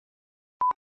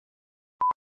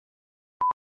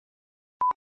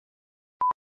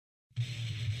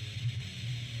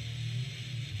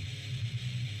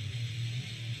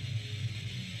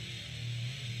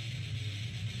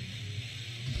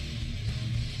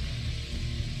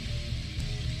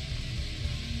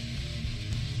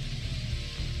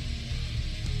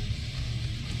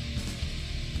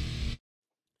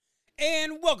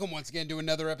And welcome once again to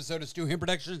another episode of S2E41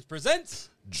 Productions presents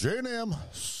J&M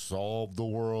Solve the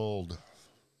World.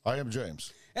 I am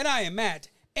James. And I am Matt.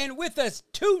 And with us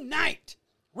tonight,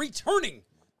 returning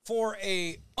for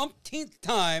a umpteenth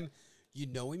time, you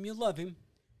know him, you love him.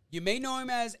 You may know him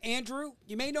as Andrew.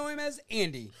 You may know him as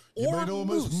Andy. You may know him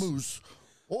as Moose.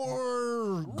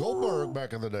 Or Goldberg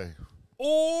back in the day.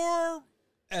 Or,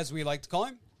 as we like to call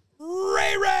him,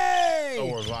 Ray Ray.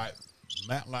 Or like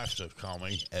Matt likes to call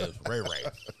me as Ray Ray.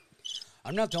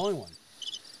 I'm not the only one.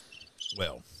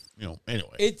 Well, anyway.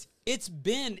 It's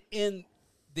been in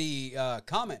the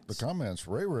comments. The comments,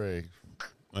 Ray Ray.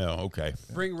 Well, okay.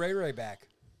 Bring Ray Ray back.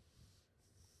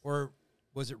 Or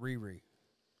was it Riri?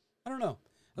 I don't know.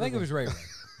 I think it was Ray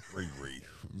Ray. Riri.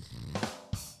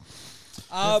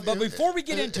 But before we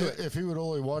get into it, if he would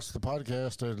only watch the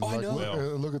podcast and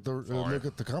look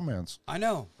at the comments. I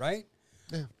know, right?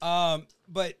 Yeah.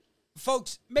 But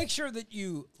folks, make sure that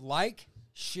you like,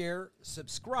 share,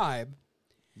 subscribe.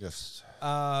 Yes.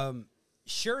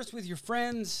 Share us with your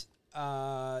friends.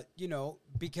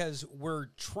 Because we're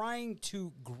trying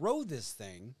to grow this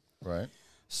thing, Right.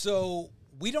 so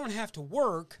we don't have to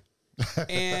work,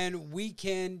 and we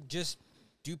can just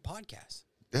do podcasts.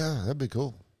 Yeah, that'd be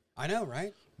cool. I know,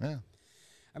 right? Yeah.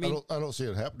 I mean, I don't see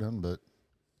it happening, but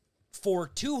for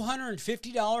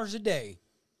 $250 a day,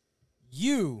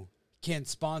 you can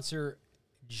sponsor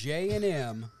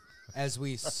J&M as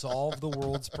we solve the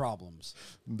world's problems.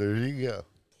 there you go.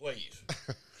 Please.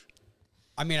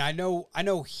 I mean, I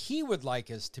know he would like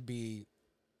us to be,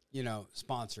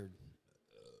 sponsored.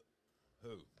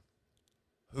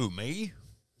 Who, me?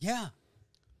 Yeah.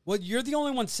 Well, you're the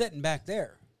only one sitting back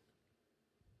there.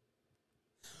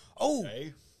 Oh,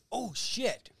 Okay. oh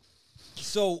shit.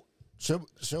 So,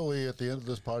 Shall we, at the end of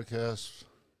this podcast,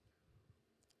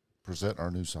 present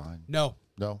our new sign? no.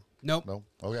 No? Nope. No?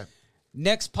 Okay.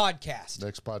 Next podcast.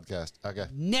 Next podcast. Okay.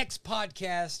 Next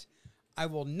podcast, I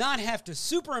will not have to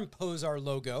superimpose our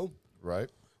logo. Right.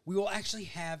 We will actually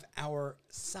have our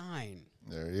sign.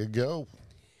 There you go.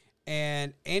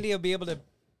 And Andy will be able to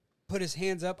put his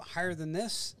hands up higher than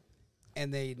this,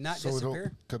 and they not So we disappear.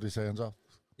 don't cut his hands off.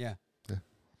 Yeah.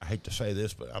 I hate to say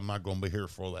this, but I'm not going to be here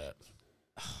for that.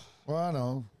 Well, I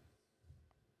know.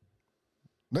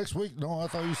 Next week? No, I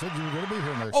thought you said you were going to be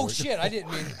here next week. Oh shit! I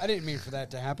didn't mean for that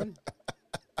to happen.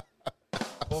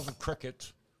 Those are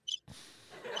crickets.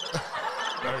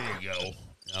 There you go.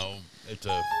 No, it's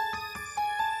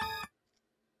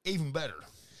even better.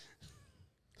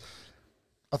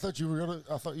 I thought you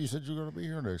said you were gonna be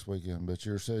here next weekend, but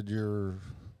you said you're.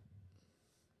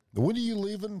 When are you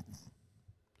leaving?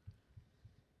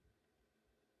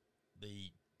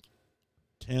 The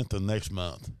 10th of next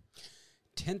month.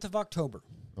 10th of October.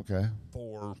 Okay,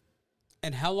 For,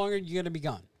 And how long are you going to be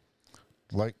gone?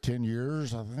 like 10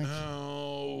 years, I think.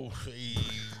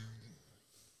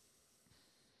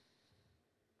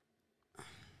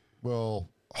 Well,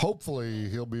 hopefully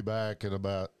he'll be back in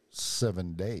about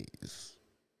 7 days.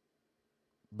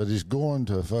 But he's going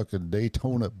to fucking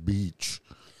Daytona Beach.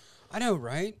 I know,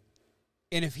 right?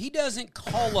 And if he doesn't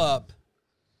call up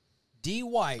D.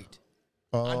 White,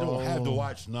 I don't have to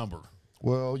watch number.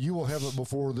 Well, you will have it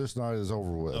before this night is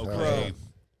over with. Okay.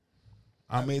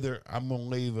 I'm going to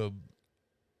leave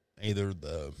either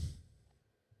the.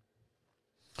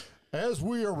 As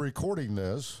we are recording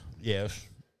this, Yes.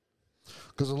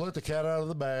 because I let the cat out of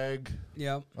the bag.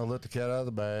 yeah, I let the cat out of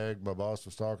the bag. My boss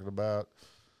was talking about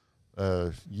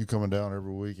you coming down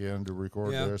every weekend to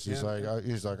record Yeah, this. He's yeah,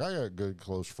 like, I got good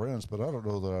close friends, but I don't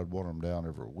know that I'd want them down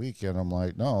every weekend. I'm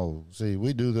like, no. See,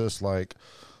 we do this like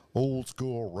old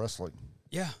school wrestling.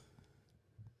 yeah,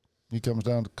 He comes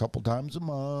down a couple times a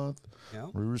month. yeah.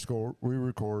 We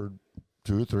record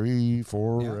 2 or 3,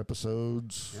 4 Yeah.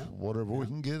 episodes, Yeah. whatever we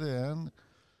can get in.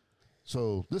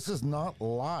 So this is not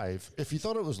live. If you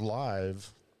thought it was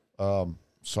live,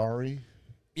 sorry.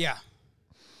 Yeah.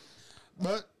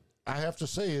 But I have to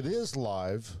say it is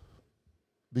live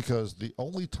because the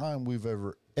only time we've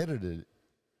ever edited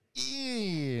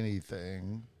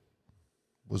anything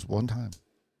was one time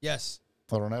Yes.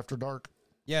 on After Dark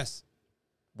Yes.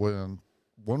 when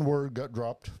one word got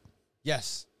dropped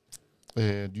Yes.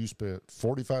 and you spent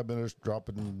 45 minutes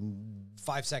dropping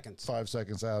 5 seconds. 5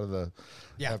 seconds out of the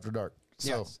Yeah. After Dark. So,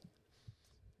 Yes.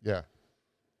 yeah.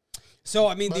 So,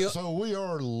 I mean, But, so we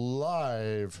are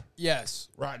live yes.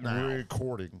 Right now.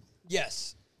 recording.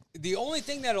 Yes. The only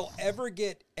thing that'll ever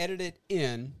get edited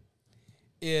in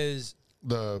is,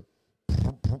 The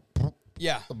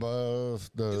yeah. above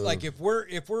the Like if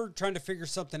we're trying to figure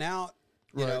something out,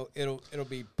 you Right. know, it'll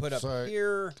be put up So-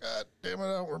 here. God damn it,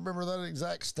 I don't remember that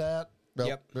exact stat.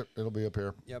 Nope, Yep. It'll be up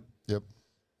here. Yep. Yep.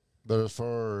 But as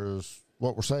far as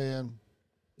what we're saying,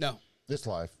 No. it's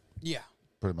life, Yeah.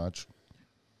 pretty much.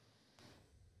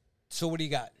 So what do you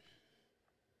got?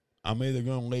 I'm either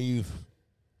going to leave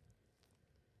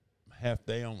half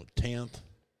day on the 10th,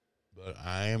 but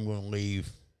I am going to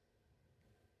leave,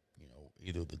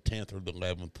 either the 10th or the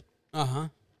 11th, Uh-huh.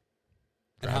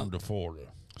 driving to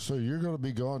Florida. So you're going to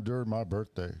be gone during my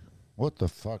birthday. What the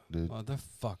fuck, dude?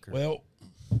 Motherfucker. Well,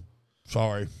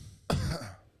 sorry.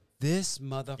 This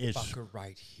motherfucker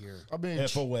right here. I mean,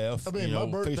 FOF, I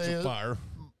mean, Feast of Fire.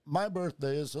 my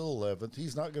birthday is the 11th.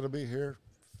 He's not going to be here.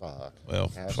 Fuck.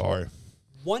 Well, Asshole. sorry.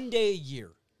 1 day a year.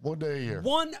 1 day a year.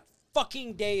 1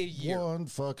 fucking day a year. 1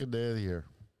 fucking day of the year.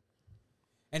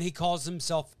 And he calls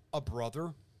himself a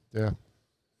brother. Yeah.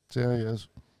 See how he is.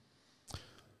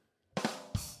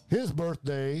 His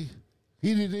birthday,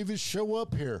 he didn't even show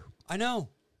up here. I know.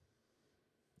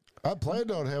 I planned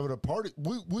on having a party.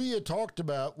 We had talked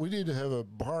about we need to have a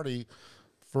party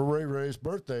for Ray Ray's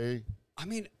birthday. I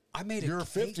mean, I made a Your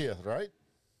cake. 50th, right?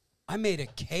 I made a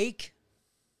cake.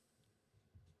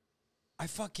 I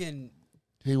fucking...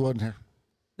 He wasn't here.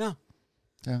 No.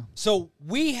 Yeah. So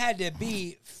we had to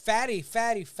be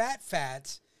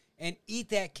fats and eat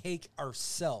that cake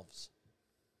ourselves.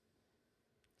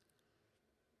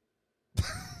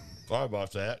 Sorry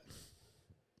about that.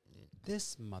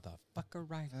 This motherfucker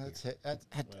right here.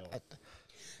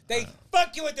 They They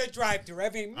fuck you at the drive-thru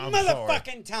every I'm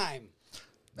motherfucking time.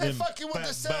 Them fuck you with fat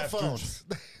the cell bastards. phones.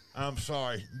 I'm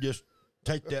sorry. Just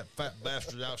take that fat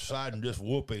bastard outside and just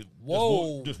whoop it.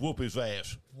 Whoa. Just whoop his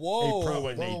ass. Whoa. He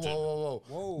probably Whoa, needs it.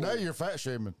 Whoa. Now you're fat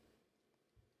shaming.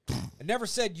 I never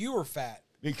said you were fat.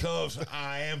 Because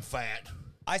I am fat.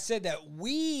 I said that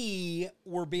we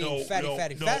were being No,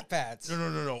 fats.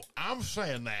 No. I'm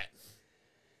saying that.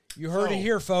 You heard it So-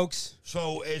 here, folks.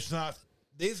 So it's not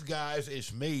these guys,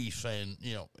 it's me saying,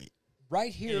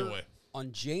 Right here Anyway.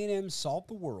 on J&M Solve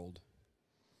the World,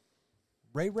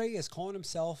 Ray is calling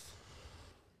himself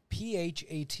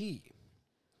PHAT.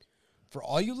 For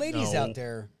all you ladies No. out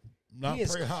there, not he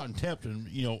is very hot and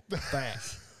tempting,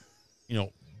 fat,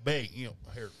 big,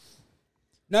 here.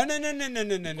 No.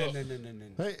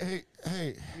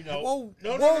 Hey. Whoa,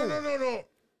 No.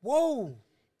 Whoa.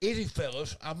 Easy,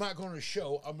 fellas. I'm not going to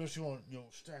show. I'm just going to,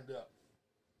 stand up.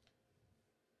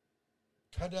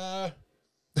 Ta-da.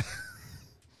 I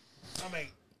mean,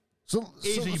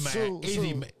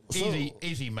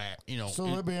 easy, Matt. So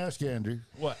let me ask you, Andrew.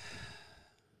 What?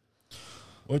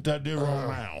 What did I do wrong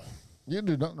now? You didn't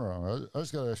do nothing wrong. I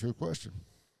just got to ask you a question.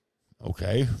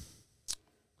 Okay.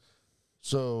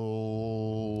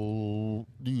 So,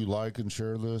 do you like and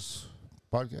share this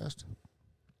podcast?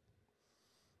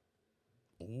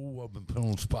 Oh, I've been put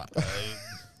on the spot.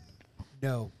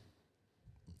 No.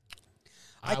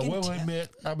 I can will tell- admit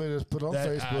I mean, it's put on that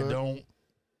Facebook. I don't.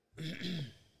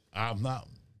 I'm not.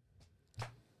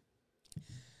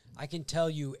 I can tell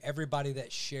you everybody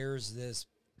that shares this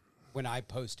when I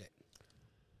post it.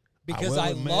 Because will I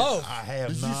admit love... I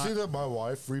have Did not. you see that my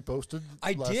wife reposted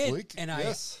I last did, week? and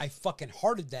yes. I fucking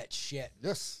hearted that shit.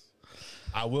 Yes.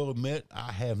 I will admit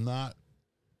I have not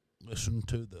listened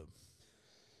to the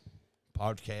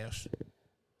podcast.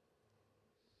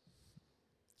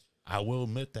 I will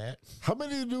admit that. How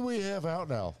many do we have out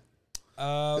now?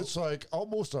 It's like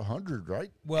almost 100,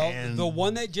 right? Well, And- the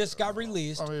one that just got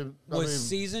released I mean- was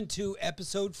season 2,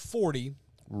 episode 40.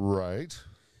 Right.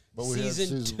 But we had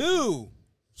Season 2,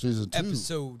 season 2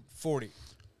 episode 40.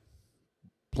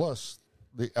 plus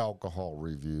the alcohol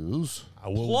reviews. I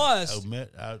will Plus,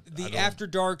 admit I The don't- After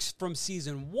Darks from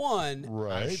season 1.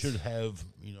 Right. I should have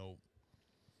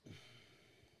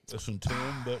listened to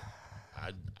them, but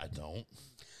I don't.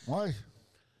 Why?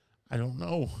 I don't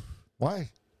know. Why?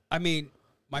 I mean,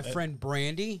 my friend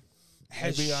Brandy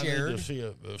has Maybe I need shared. to see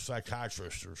a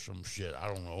psychiatrist or some shit. I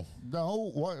don't know.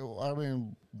 No. Why? I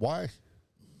mean, why?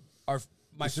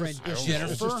 My It's friend just- it's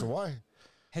Jennifer just a why.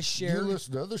 has You shared.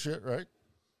 listen to other shit, right?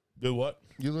 Do what?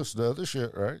 You listen to other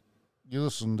shit, right? You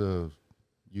listen to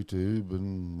YouTube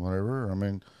and whatever. I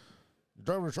mean, you're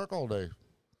driving a truck all day.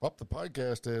 Pop the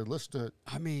podcast and listen to it.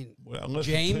 I mean, Well,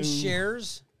 listen James to-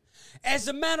 shares. As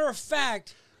a matter of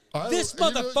fact, this you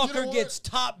know motherfucker what? gets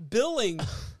top billing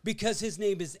because his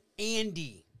name is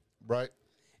Andy. Right.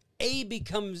 A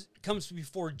comes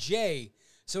before J,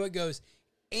 so it goes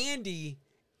Andy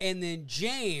and then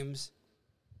James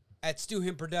at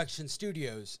Stu Production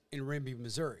Studios in Renby,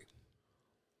 Missouri.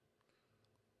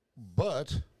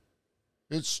 But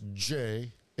it's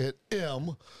J and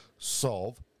M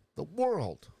solve the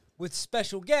world. With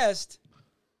special guest,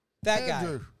 that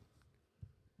Andrew. guy.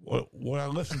 What I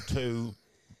listen to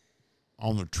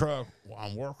on the truck while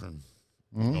I'm working,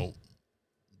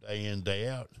 day in, day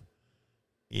out,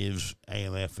 is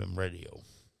AM/FM radio.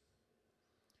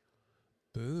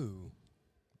 Boo.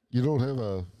 You don't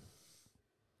have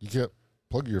you can't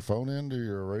plug your phone into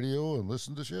your radio and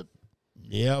listen to shit?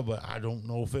 Yeah, but I don't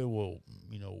know if it will,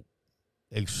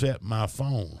 accept my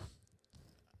phone.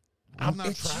 I've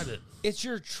not tried it. It's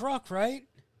your truck, right?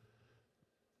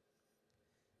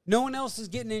 No one else is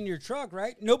getting in your truck,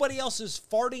 right? Nobody else is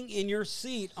farting in your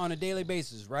seat on a daily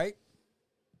basis, right?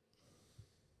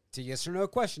 It's a yes or no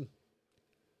question.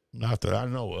 Not that I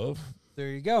know of. There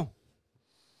you go.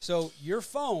 So your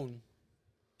phone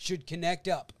should connect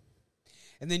up.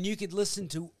 And then you could listen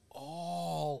to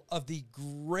all of the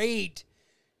great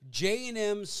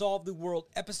J&M Solve the World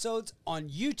episodes on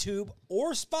YouTube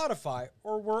or Spotify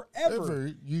or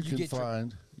wherever you can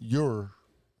find your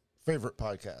favorite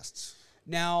podcasts.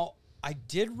 Now, I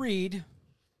did read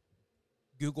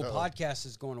Google Podcasts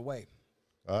is going away.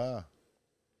 Ah.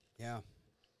 Yeah.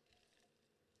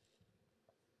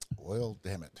 Well,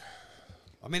 damn it.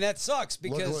 I mean, that sucks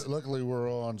because... Luckily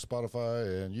we're on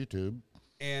Spotify and YouTube.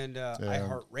 And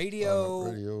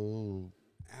iHeartRadio. Radio.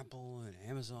 Apple and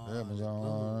Amazon.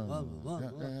 Blah, blah,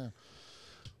 blah.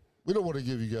 We don't want to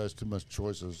give you guys too much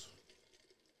choices.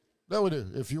 That we do.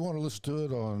 If you want to listen to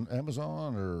it on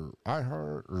Amazon or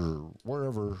iHeart or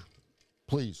wherever,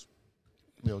 please,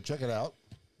 check it out.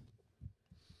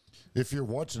 If you're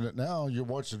watching it now, you're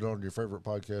watching it on your favorite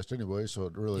podcast anyway, so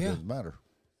it really doesn't matter.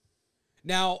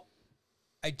 Now,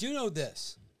 I do know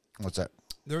this. What's that?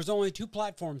 There's only 2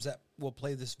 platforms that will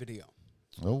play this video.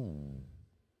 Oh.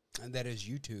 And that is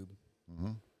YouTube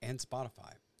and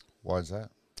Spotify. Why is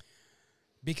that?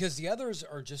 Because the others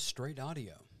are just straight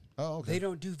audio. Oh, okay. They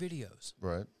don't do videos.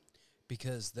 Right.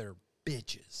 Because they're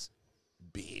bitches.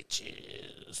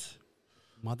 Bitches.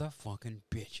 Motherfucking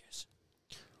bitches.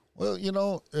 Well,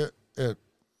 the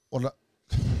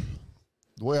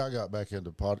way I got back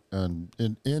into podcast.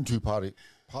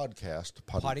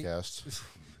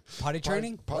 Potty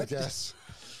training? Podcasts.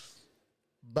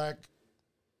 Back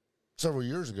several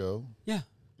years ago. Yeah.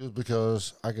 It was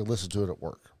because I could listen to it at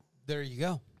work. There you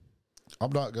go.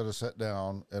 I'm not going to sit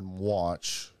down and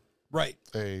watch Right.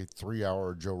 a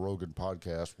 3-hour Joe Rogan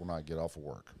podcast when I get off of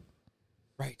work.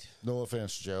 Right. No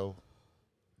offense, Joe.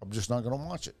 I'm just not going to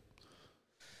watch it.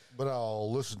 But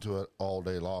I'll listen to it all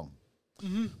day long.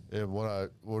 Mm-hmm. And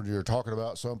when you're talking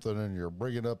about something and you're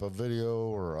bringing up a video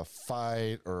or a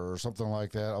fight or something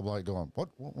like that, I'm like going, what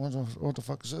the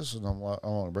fuck is this? And I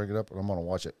want to bring it up and I'm going to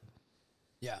watch it.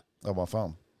 Yeah. On my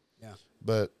phone. Yeah.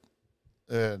 But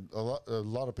and a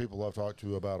lot of people I've talked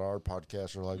to about our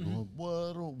podcast are like, well,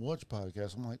 I don't watch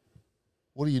podcasts. I'm like,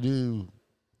 what do you do?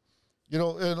 And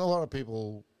a lot of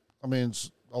people, a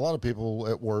lot of people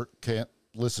at work can't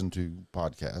listen to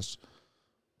podcasts.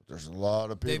 But there's a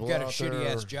lot of people They've got a out shitty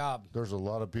there, ass job. There's a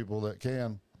lot of people that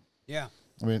can. Yeah.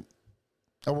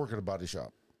 I work at a body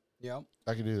shop. Yep.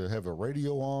 I can either have a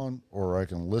radio on or I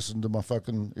can listen to my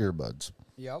fucking earbuds.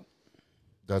 Yep.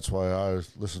 That's why I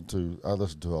listen to a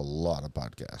lot of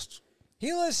podcasts.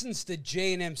 He listens to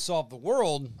J&M Solve the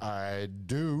World. I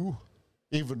do,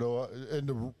 even though, and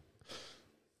the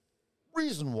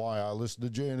reason why I listen to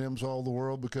J&M Solve the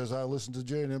World, because I listen to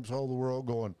J&M Solve the World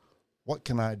going, what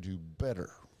can I do better?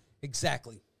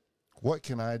 Exactly. What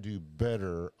can I do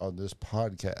better on this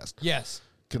podcast? Yes.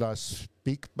 Can I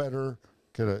speak better?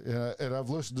 And I've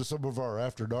listened to some of our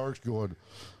After Darks going,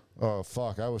 oh,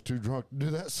 fuck, I was too drunk to do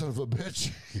that son of a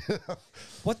bitch.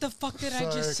 What the fuck did I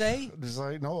just say? It's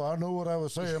like, no, I know what I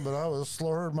was saying, but I was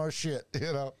slurring my shit,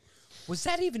 Was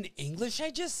that even English I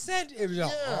just said? It was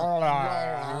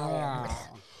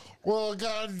Well,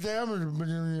 God damn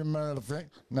it, matter of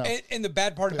fact. No. And the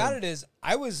bad part about it is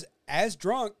I was as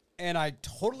drunk and I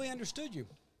totally understood you.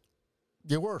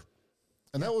 You were.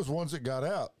 And that was ones that got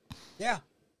out. Yeah.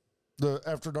 The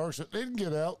After Darks that didn't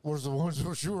get out was the ones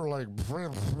where you were like,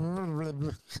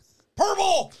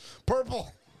 Purple!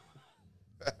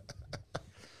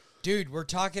 Dude, we're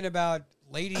talking about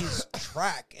ladies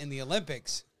track in the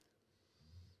Olympics.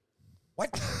 What?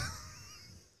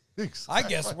 Exactly. I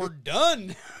guess we're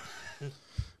done.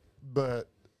 But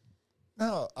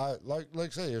no, I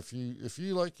like say if you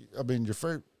like, your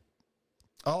favorite.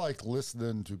 I like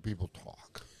listening to people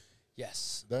talk.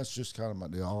 Yes, that's just kind of my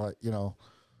deal. I like,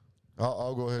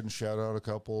 I'll go ahead and shout out a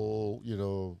couple,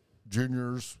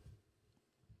 juniors.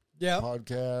 Yeah,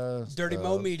 podcast. Dirty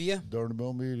Mo Media,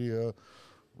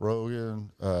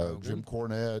 Rogan. Jim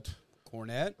Cornette.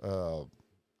 Of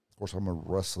course, I'm a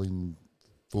wrestling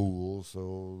fool,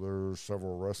 so there's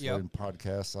several wrestling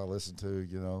podcasts I listen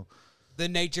to. The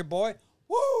Nature Boy.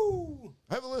 Woo!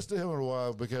 I haven't listened to him in a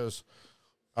while because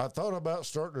I thought about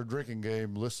starting a drinking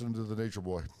game listening to the Nature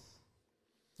Boy.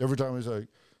 Every time he's like,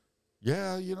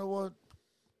 yeah, you know what?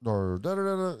 Or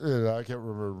da-da-da-da. And I can't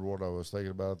remember what I was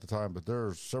thinking about at the time, but there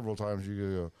are several times you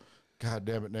go, God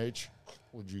damn it, Nate.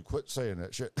 Would you quit saying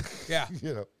that shit? Yeah.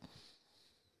 You know.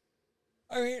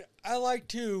 I mean, I like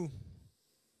to,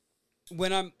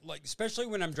 when I'm, like, especially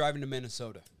when I'm driving to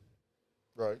Minnesota,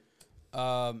 Right.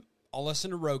 I'll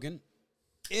listen to Rogan.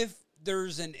 If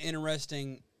there's an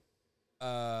interesting,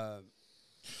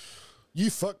 You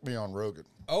fucked me on Rogan.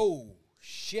 oh,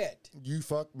 shit. You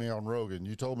fucked me on Rogan.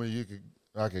 You told me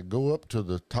I could go up to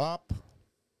the top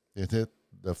and hit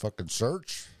the fucking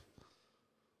search.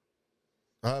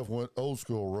 I've went old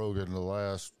school Rogan the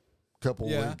last couple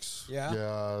weeks.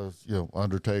 Yeah. You know,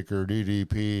 Undertaker,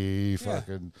 DDP,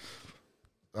 fucking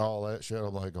all that shit.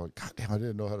 I'm like, God damn, I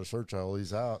didn't know how to search all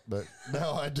these out, but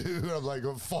now I do. I'm like,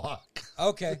 oh, fuck.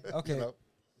 Okay. You know?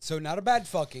 So not a bad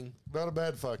fucking. Not a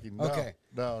bad fucking. No, Okay.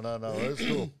 No. It's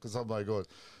cool because I'm like going,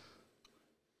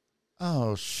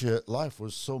 oh shit, life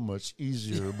was so much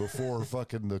easier before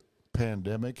fucking the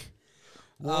pandemic.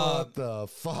 What the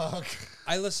fuck?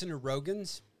 I listen to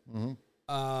Rogan's.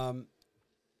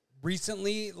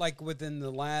 Recently, like within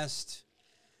the last,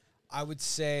 I would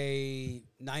say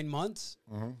 9 months,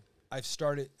 I've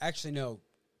started, actually no,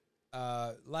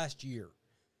 last year,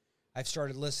 I've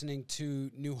started listening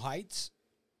to New Heights,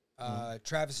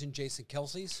 Travis and Jason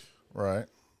Kelsey's. Right.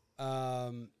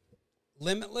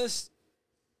 Limitless,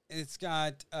 it's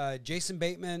got Jason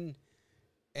Bateman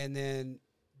and then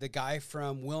the guy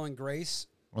from Will and Grace.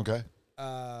 Okay.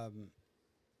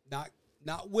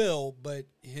 Not Will, but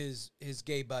his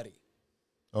gay buddy.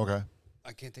 Okay.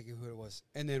 I can't think of who it was.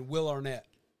 And then Will Arnett.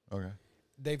 Okay.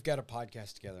 They've got a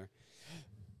podcast together.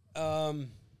 So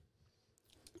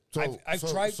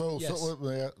I've tried. So yes.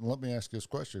 let me ask you this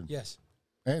question. Yes.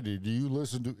 Andy, do you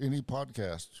listen to any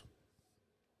podcasts?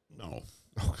 No.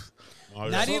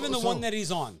 Not even the one that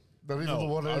he's on. Not even the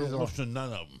one I that don't he's on. listen to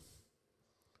none of them.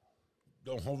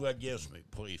 Don't hold that against me,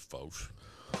 please, folks.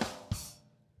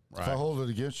 Right. If I hold it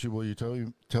against you, will you tell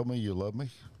me you love me?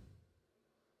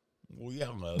 Well, yeah,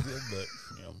 I love you, but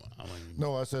I mean,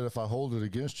 No, I said if I hold it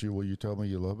against you, will you tell me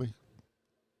you love me?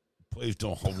 please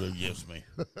don't hold it against me.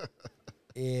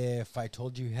 If I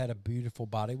told you had a beautiful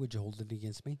body, would you hold it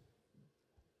against me?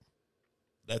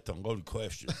 That's a loaded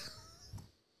question.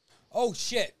 Oh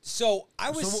shit! So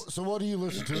I was. So what do you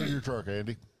listen to in your truck,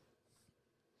 Andy?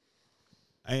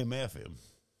 AM/FM.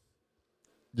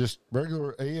 Just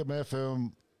regular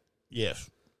AM/FM. Yes.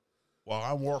 While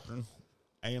I'm working,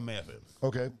 AM/FM.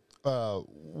 Okay.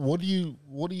 What are you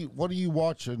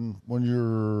watching when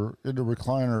you're in the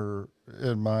recliner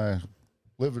in my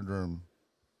living room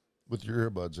with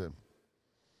your earbuds in?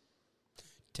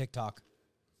 TikTok.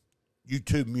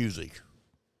 YouTube Music.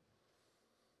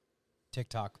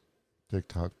 TikTok.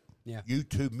 Yeah.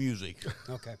 YouTube Music.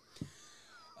 Okay.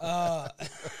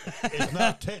 It's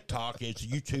not TikTok. It's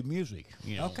YouTube Music.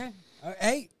 You know. Okay.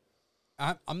 Hey,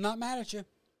 I'm not mad at you.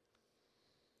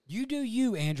 You do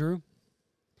you, Andrew.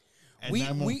 And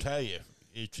I'm going to tell you,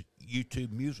 it's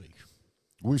YouTube Music.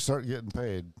 We start getting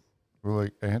paid. We're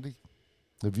like, Andy,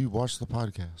 have you watched the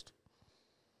podcast?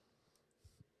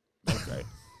 Okay.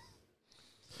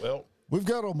 Well, we've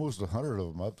got almost 100 of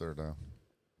them up there now.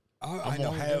 I'm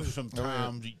going to have some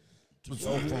time to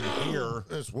go from here.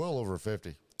 It's well over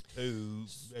 50. To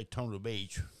Daytona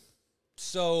Beach.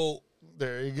 So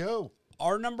there you go.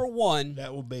 Our number one.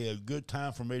 That would be a good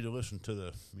time for me to listen to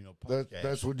the podcast.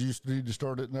 That's what you need to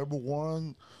start at number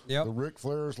one. Yep. The Ric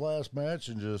Flair's last match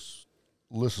and just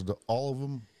listen to all of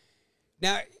them.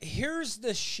 Now, here's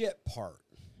the shit part.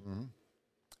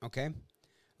 Okay?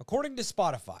 According to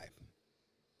Spotify,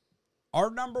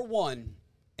 our number one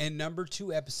and number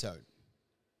two episode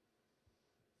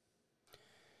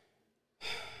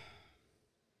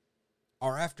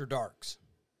are After Darks.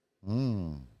 They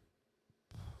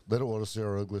don't want to see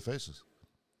our ugly faces.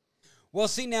 Well,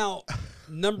 see, now,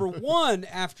 number one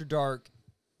After Dark,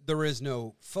 there is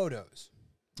no photos.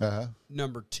 Uh-huh.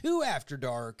 Number two After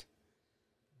Dark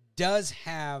does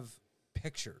have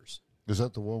pictures. Is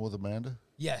that the one with Amanda?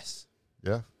 Yes.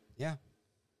 Yeah. Yeah.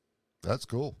 That's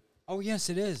cool. Oh, yes,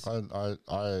 it is.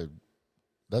 I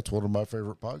that's one of my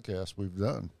favorite podcasts we've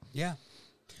done. Yeah.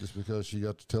 Just because she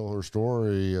got to tell her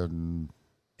story and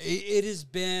it has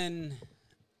been,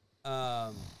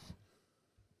 yeah.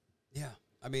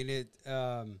 I mean,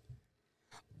 I'm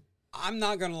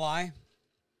not going to lie.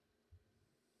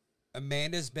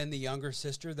 Amanda's been the younger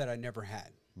sister that I never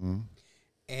had.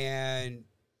 And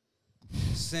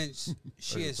since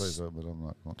she has, say something, but I'm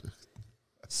not going to.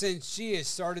 Since she has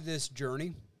started this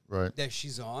journey Right. that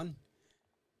she's on,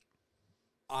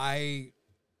 I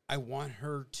want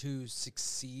her to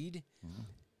succeed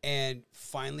and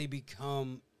finally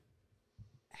become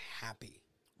happy.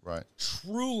 Right.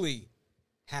 Truly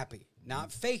happy.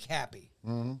 Not fake happy.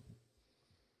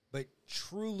 But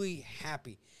truly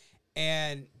happy.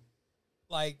 And,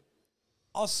 like,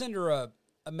 I'll send her a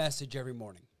message every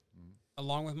morning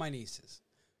along with my nieces.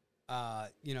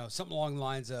 You know, something along the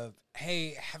lines of,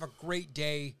 hey, have a great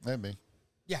day. And me.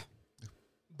 Yeah.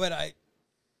 But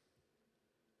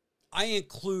I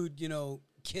include, you know,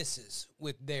 kisses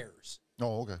with theirs,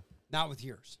 Oh, okay. not with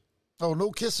yours. Oh,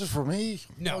 no kisses for me?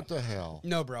 No. What the hell?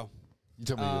 No, bro. You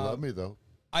tell me you love me, though.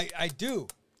 I do.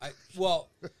 Well,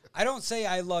 I don't say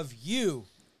I love you.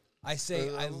 I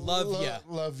say I love you.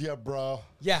 Love you, bro.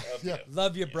 Yeah. Yeah.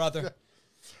 Love you, brother.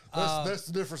 That's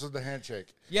the difference in the handshake.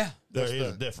 Yeah. There is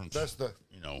a difference. That's the...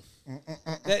 You know.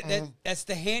 That's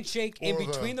the handshake in Or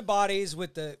between the bodies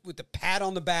with the pat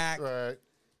on the back, Right.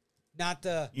 not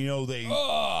the You know, they...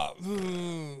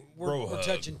 we're hug.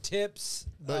 touching tips.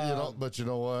 But you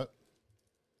know what?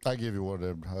 I give you one of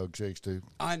them hug shakes, too.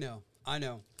 I know. I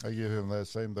give him that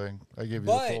same thing. I give you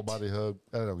But- the full body hug.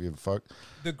 I don't give a fuck.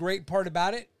 The great part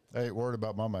about it, I ain't worried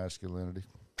about my masculinity.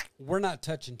 we're not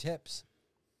touching tips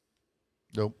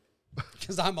Nope.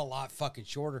 because I'm a lot fucking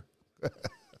shorter.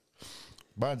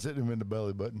 Mine's hitting him in the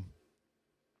belly button.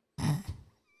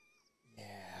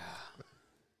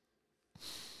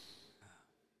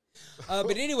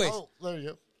 But anyways, Oh, there you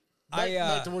go. I,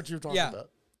 Back to what you were talking about.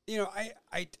 You know,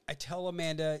 I tell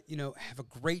Amanda, you know, have a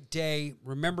great day.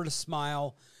 Remember to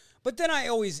smile. But then I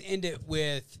always end it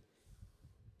with,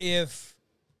 if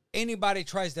anybody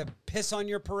tries to piss on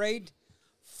your parade,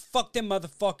 fuck them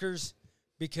motherfuckers,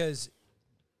 because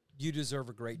you deserve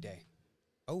a great day.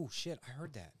 Oh, shit. I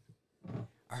heard that.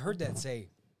 I heard that say,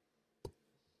 Well,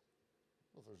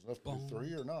 if there's enough to do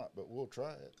 3 or not, but we'll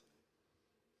try it.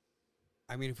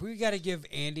 I mean, if we got to give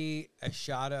Andy a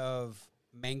shot of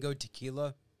mango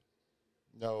tequila.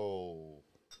 No.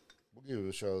 We'll give it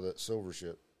a shot of that silver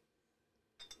shit.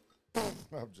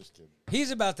 I'm just kidding.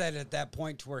 He's about that at that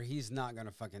point to where he's not going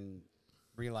to fucking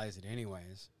realize it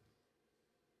anyways.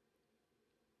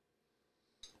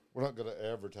 We're not going to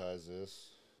advertise this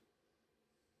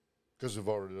because we've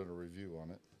already done a review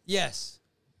on it. Yes.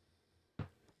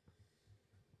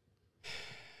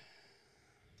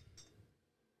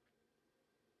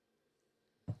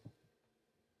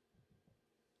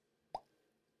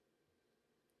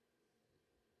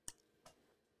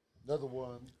 Another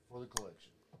one for the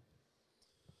collection.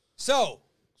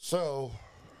 So,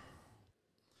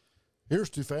 here's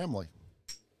to family.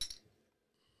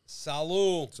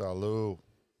 salud. Salud.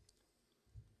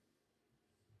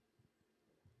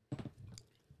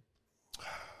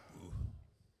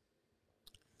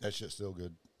 That shit's still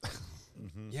good.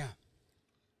 Yeah.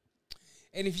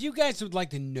 And if you guys would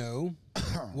like to know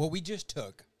what we just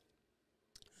took,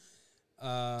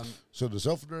 So the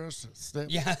self-address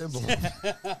stamp Yeah. envelope.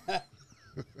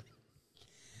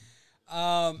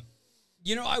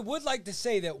 you know, I would like to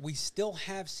say that we still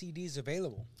have CDs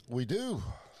available, We do.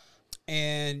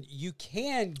 and you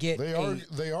can get.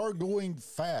 They are going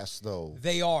fast though.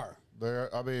 They are.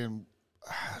 I mean,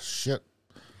 shit.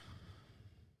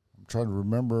 I'm trying to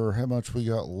remember how much we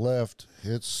got left.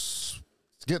 It's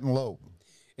getting low.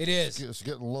 It is. It's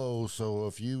getting low. So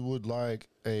if you would like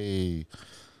a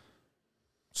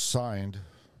signed,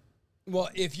 Well,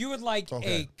 if you would like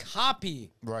Okay. a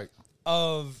copy right?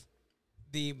 of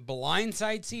the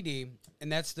Blindside CD,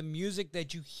 and that's the music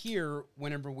that you hear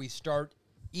whenever we start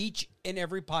each and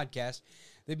every podcast,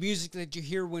 the music that you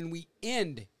hear when we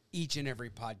end each and every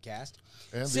podcast,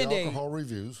 And send the alcohol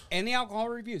reviews. and the alcohol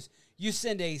reviews. You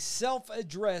send a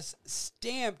self-addressed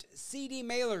stamped CD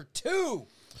mailer to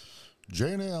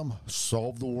J&M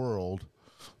Solve the World,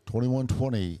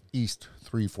 2120 East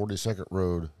 342nd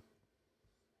Road,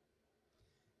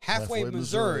 Halfway,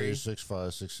 Missouri.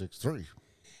 65663.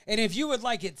 And if you would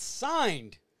like it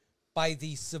signed by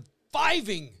the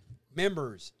surviving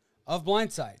members of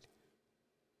Blindside,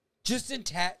 just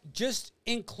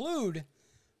include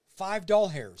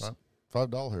 $5 hairs.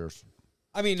 $5 hairs.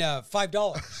 I mean,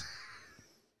 $5.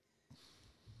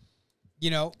 You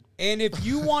know, and if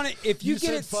you want it, if you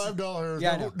get said it, $5.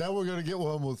 Yeah, I now, know. now we're going to get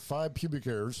one with 5 pubic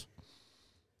hairs.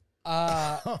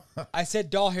 I said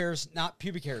doll hairs, not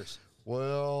pubic hairs.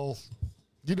 Well,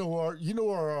 you know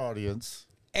our audience.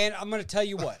 And I'm going to tell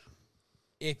you what,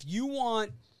 if you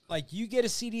want, like, you get a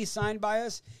CD signed by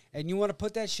us and you want to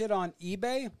put that shit on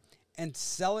eBay and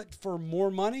sell it for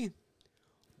more money,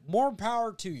 more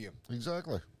power to you.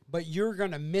 Exactly. But you're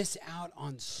going to miss out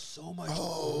on so much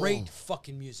great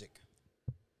fucking music.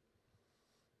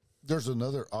 There's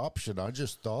another option I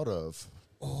just thought of.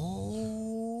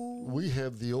 Oh. We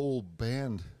have the old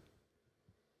band,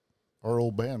 our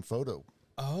old band photo.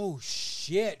 Oh,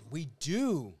 shit. We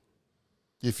do.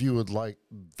 If you would like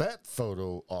that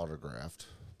photo autographed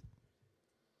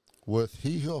with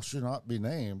 "He Who Shall Not Be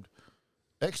Named"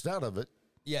 X'd out of it,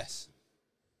 Yes.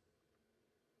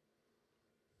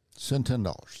 send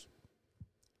 $10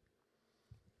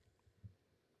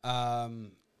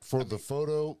 for the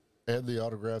photo and the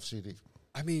autograph CD.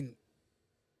 I mean,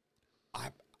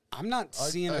 I'm not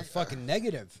seeing a fucking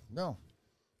negative. No.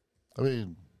 I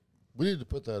mean, we need to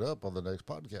put that up on the next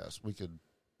podcast. We could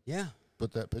Yeah.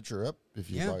 put that picture up if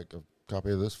you'd Yeah. like a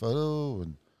copy of this photo.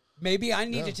 And Maybe I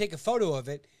need to take a photo of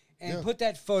it and put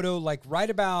that photo like right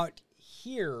about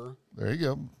here there you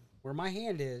go. where my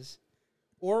hand is.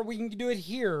 Or we can do it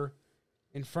here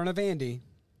in front of Andy.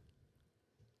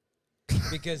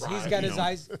 Because he's got his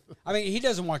eyes. I mean, he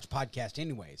doesn't watch podcast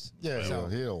anyways. Yeah, So,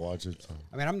 he'll watch it. So.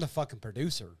 I mean, I'm the fucking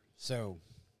producer. So,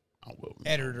 I will.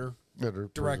 editor, Editor,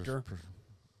 director,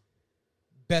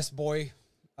 best boy,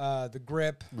 the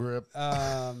grip,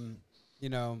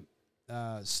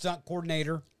 stunt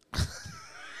coordinator.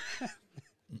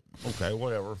 Okay,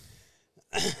 whatever.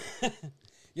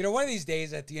 One of these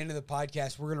days at the end of the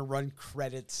podcast, we're going to run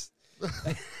credits.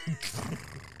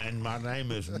 And my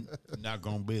name is not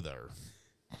going to be there.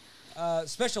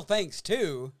 Special thanks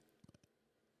to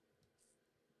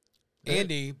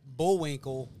Andy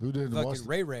Bullwinkle, Who didn't fucking watch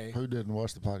Ray, Who didn't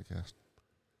watch the podcast?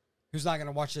 who's not going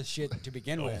to watch this shit to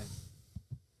begin with.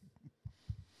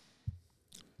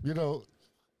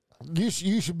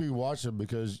 You should be watching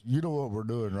because you know what we're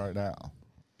doing right now.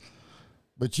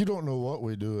 But you don't know what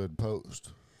we do in post.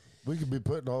 We could be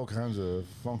putting all kinds of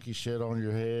funky shit on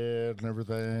your head and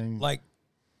everything. Like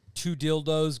 2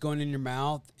 dildos going in your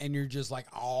mouth, and you're just like,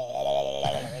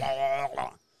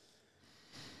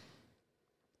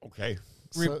 Okay.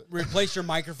 replace your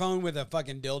microphone with a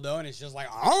fucking dildo, and it's just like,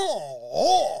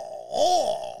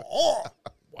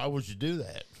 Why would you do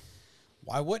that?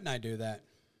 Why wouldn't I do that?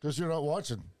 Because you're not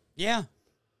watching. Yeah.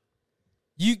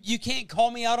 You can't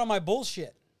call me out on my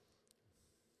bullshit.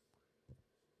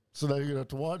 So now you're going to have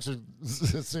to watch it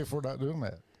and see if we're not doing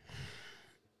that.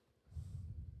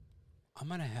 I'm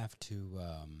going to have to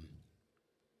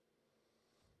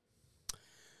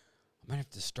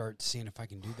start seeing if I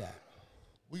can do that.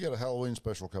 We got a Halloween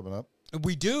special coming up.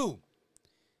 We do.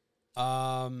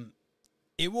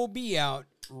 It will be out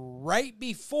right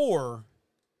before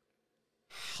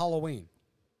Halloween.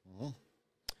 Mm-hmm.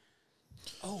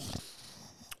 Oh,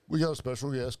 We got a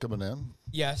special guest coming in.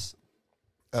 yes.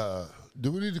 Do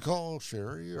we need to call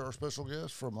Sherry, our special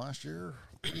guest from last year?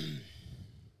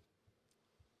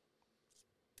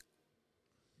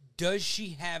 Does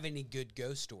she have any good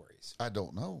ghost stories? I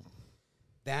don't know.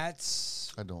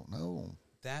 I don't know.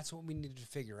 That's what we need to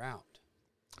figure out.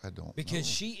 I don't Because know.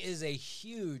 she is a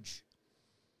huge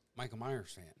Michael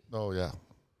Myers fan. Oh, yeah.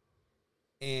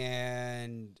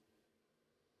 And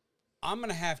I'm going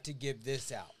to have to give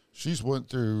this out. She's went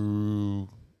through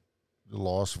the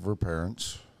loss of her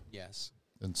parents Yes.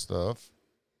 and stuff.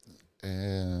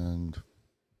 And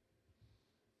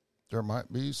there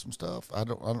might be some stuff. I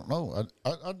don't know.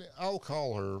 I'll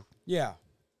call her Yeah.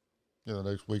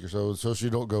 next week or so she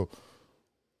don't go,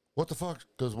 what the fuck?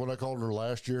 Because when I called her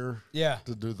last year Yeah.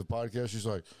 to do the podcast, she's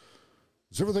like,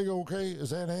 is everything okay?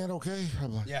 Is Aunt Ann okay?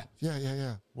 I'm like, Yeah.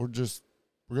 Yeah. We're going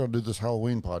to do this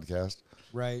Halloween podcast.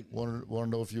 Right. Want to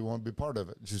know if you want to be part of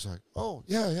it. And she's like, oh,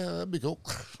 yeah, that'd be cool.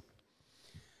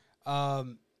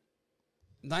 Nine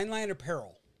Line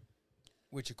Apparel,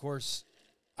 which, of course,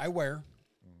 I wear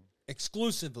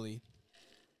exclusively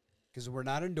because we're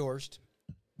not endorsed.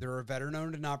 They're a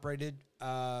veteran-owned and operated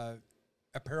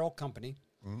apparel company.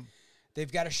 Mm-hmm.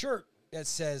 They've got a shirt that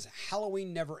says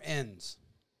Halloween Never Ends.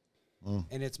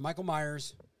 And it's Michael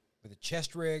Myers with a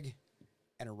chest rig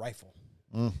and a rifle.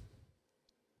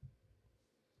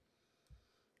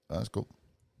 That's cool.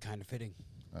 Kind of fitting.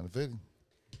 Kind of fitting.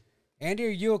 Andy, are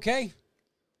you okay?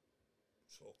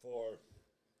 So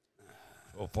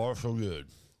far, so good.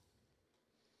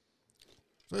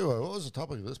 So anyway, what was the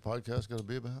topic of this podcast going to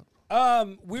be about?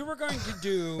 We were going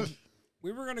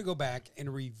to go back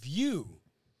and review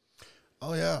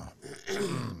Oh, yeah.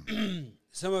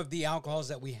 some of the alcohols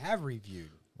that we have reviewed.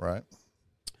 Right.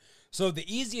 So the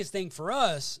easiest thing for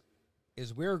us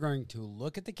is we're going to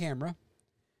look at the camera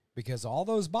because all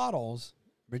those bottles,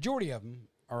 majority of them,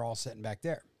 are all sitting back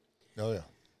there. Oh, yeah.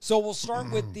 So we'll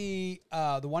start with the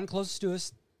one closest to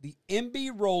us, the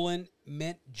MB Roland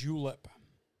Mint Julep.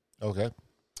 Okay.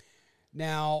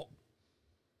 Now,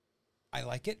 I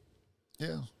like it.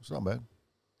 Yeah, it's not bad.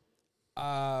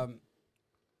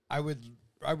 I would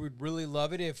would really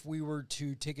love it if we were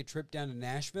to take a trip down to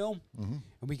Nashville and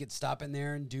we could stop in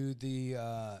there and do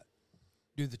the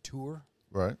tour.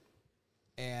 Right.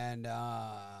 And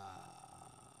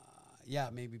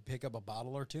maybe pick up a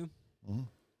bottle or two. Mm-hmm.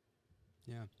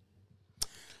 Yeah.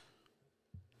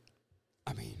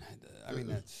 I mean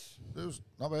that's It was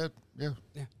not bad. Yeah.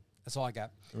 yeah. That's all I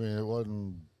got. I mean, it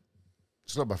wasn't.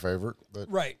 It's not my favorite, but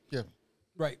Right. yeah.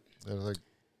 Right. I think.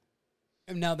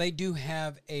 And now they do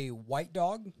have a white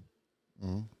dog,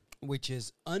 Mm-hmm. which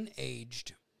is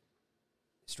unaged,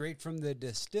 straight from the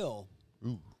distill.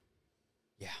 Ooh.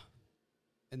 Yeah.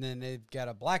 And then they've got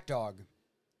a black dog,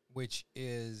 which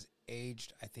is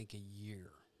aged, I think, a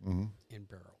year Mm-hmm. in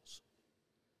barrels.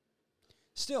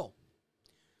 Still.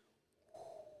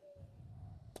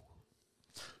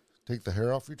 Take the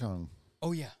hair off your tongue.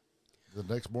 Oh, yeah. The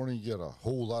next morning, you get a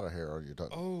whole lot of hair on your tongue.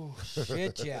 Oh,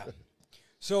 shit, yeah.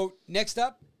 So, next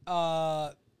up,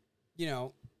 do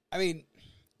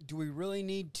we really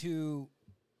need to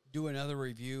do another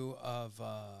review of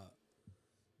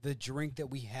the drink that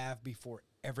we have before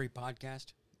every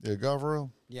podcast? Yeah,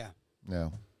 Gavril? Yeah.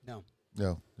 No.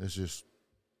 No. It's just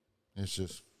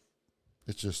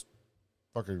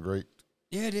fucking great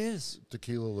Yeah, it is.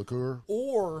 tequila liqueur.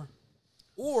 Or,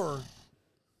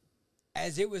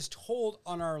 as it was told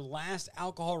on our last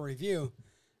alcohol review,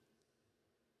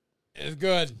 it's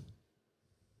good.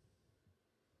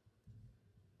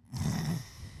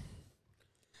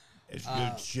 It's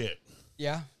good shit.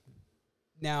 Yeah.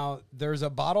 Now, there's a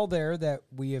bottle there that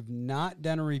we have not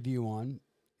done a review on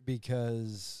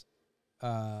because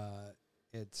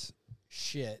it's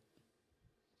shit.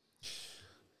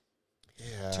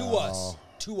 Yeah. To us.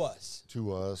 To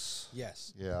us.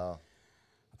 Yes. Yeah.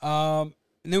 And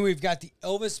then we've got the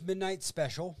Elvis Midnight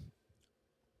Special.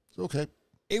 It's okay.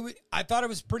 I thought it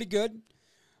was pretty good.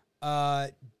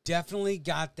 Definitely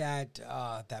got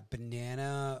that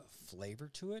banana flavor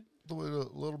to it. A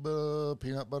little bit of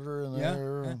peanut butter in Yeah,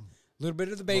 there. yeah. A little bit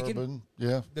of the bacon. Bourbon.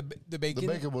 Yeah. The bacon. The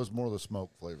bacon was more the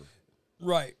smoke flavor.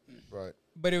 Right. Right.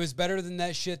 But it was better than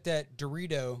that shit that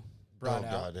Dorito brought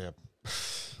out. Goddamn.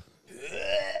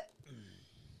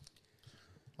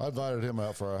 I invited him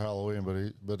out for our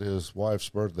Halloween, but his wife's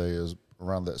birthday is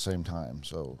around that same time.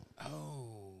 So.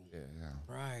 Oh. Yeah.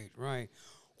 Right.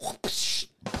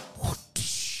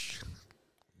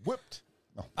 Whipped.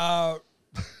 No.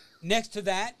 Next to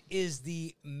that is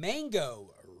the Mango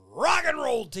Rock and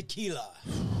Roll Tequila.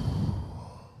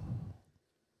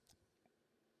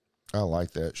 I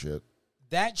like that shit.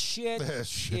 That shit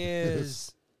shit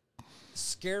is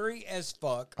scary as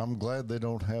fuck. I'm glad they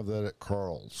don't have that at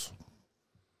Carl's.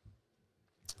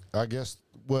 I guess,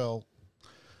 well,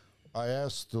 I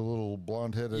asked the little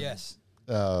blonde-headed Yes.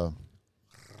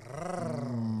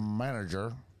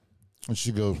 Manager, and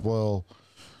she goes, well,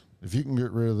 if you can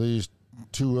get rid of these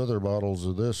 2 other bottles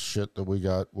of this shit that we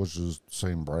got, which is the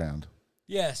same brand,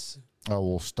 Yes. I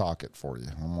will stock it for you.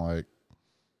 I'm like,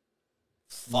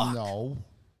 Fuck. no.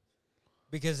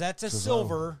 Because that's a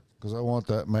silver. Because I want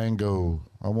that mango.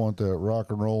 I want that rock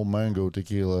and roll mango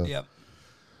tequila. Yep.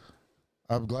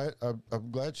 I'm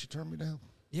glad she turned me down.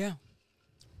 Yeah.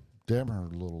 Damn her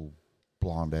little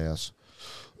blonde ass.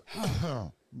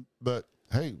 But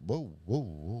hey,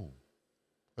 whoa.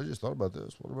 I just thought about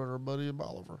this. What about our buddy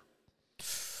Bolivar?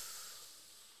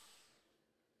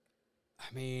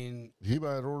 I mean, He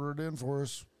might order it in for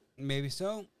us. maybe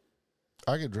so.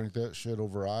 I could drink that shit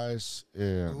over ice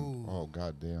and Ooh. oh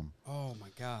goddamn. Oh my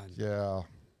God. Yeah.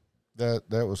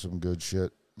 That was some good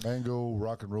shit. Mango,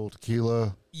 rock and roll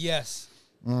tequila. Yes.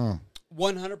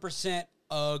 100%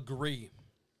 agree.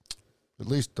 At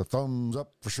least a thumbs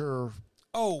up for sure.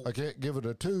 Oh, I can't give it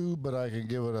a 2, but I can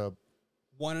give it a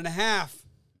 1.5.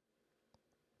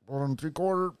 1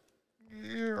 3/4.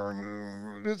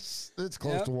 Yeah, it's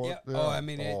close Yep, to 1. yep. Yeah. Oh, I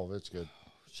mean, it's good.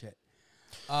 Shit.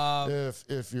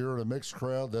 If you're in a mixed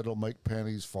crowd, that'll make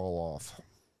panties fall off.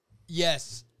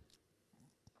 Yes.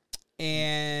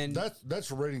 And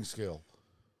That's a rating scale.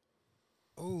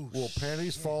 oh, Will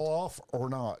panties fall off or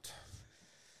not?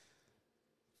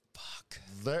 fuck.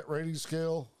 That rating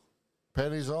scale,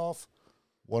 panties off,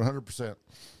 100%.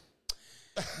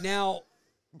 Now,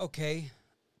 okay.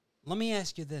 Let me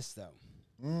ask you this though.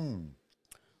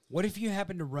 What if you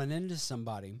happen to run into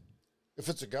somebody? If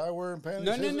it's a guy wearing panties,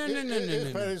 No.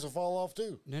 his panties will fall off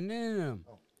too. No.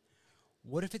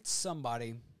 What if it's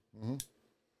somebody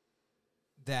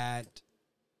that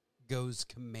goes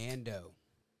commando?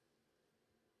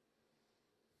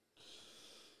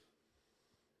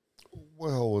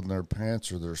 Well, when their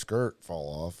pants or their skirt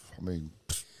fall off, I mean,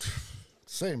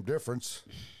 same difference.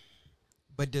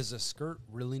 But does a skirt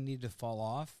really need to fall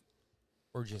off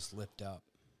or just lift up?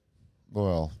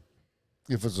 Well,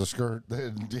 if it's a skirt,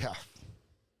 then yeah.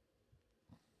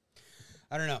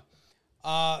 I don't know.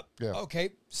 Yeah. Okay,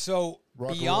 so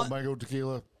Rock and roll mango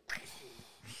tequila.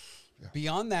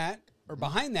 beyond that, or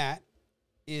behind that,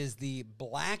 is the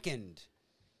blackened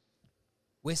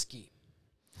whiskey.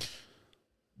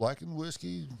 Blackened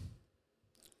whiskey.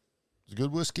 It's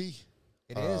good whiskey.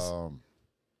 It is.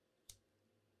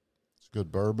 It's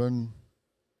good bourbon.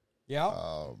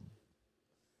 Yeah.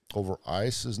 Over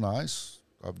ice is nice.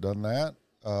 I've done that.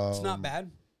 It's not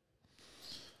bad.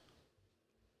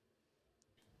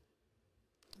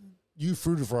 You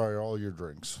fruitify all your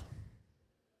drinks.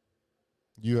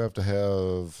 You have to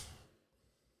have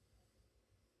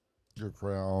your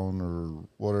Crown or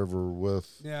whatever with.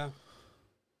 Yeah.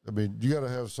 I mean, you got to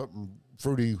have something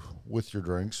fruity with your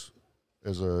drinks.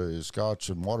 As a Scotch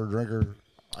and water drinker,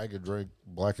 I could drink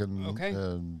blackened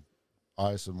and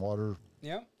ice and water.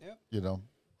 Yeah. Yeah. You know,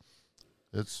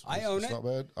 it's own it. not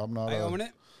bad. I own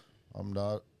it. I'm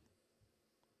not.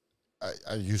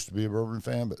 I used to be a bourbon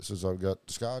fan, but since I've got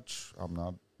Scotch, I'm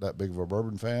not that big of a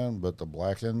bourbon fan. But the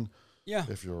blackened,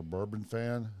 if you're a bourbon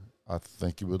fan, I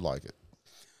think you would like it.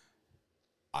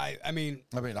 I mean,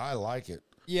 I like it.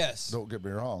 Yes. Don't get me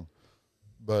wrong,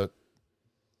 but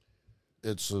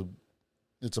it's a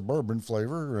bourbon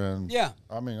flavor, and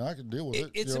I mean, I can deal with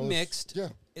it. It's a mixed.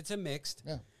 It's a mixed.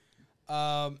 Yeah.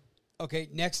 Okay.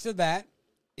 Next to that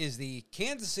is the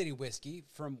Kansas City whiskey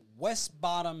from West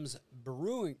Bottoms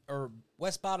Brewing or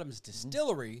West Bottoms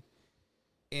Distillery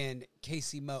in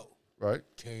KC Mo. Right.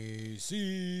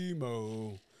 KC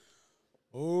Mo.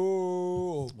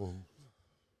 Oh.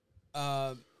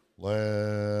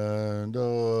 Land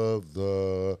of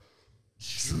the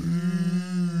Chiefs.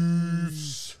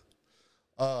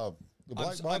 I'm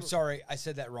sorry, I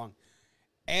said that wrong.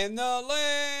 And the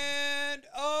land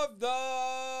of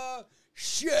the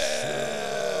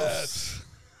chefs.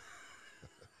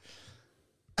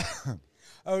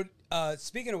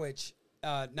 Speaking of which,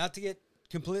 not to get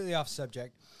completely off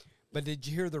subject, but did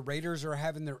you hear the Raiders are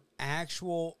having their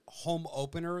actual home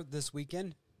opener this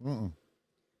weekend? Mm-mm.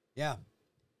 Yeah.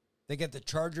 They get the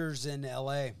Chargers in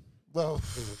L.A. Well,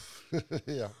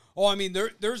 yeah. Oh, I mean,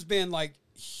 there's been, like,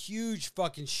 huge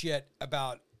fucking shit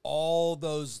about all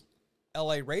those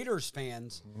L.A. Raiders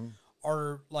fans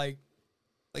are, like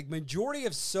majority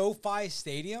of SoFi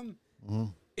Stadium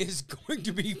is going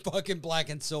to be fucking black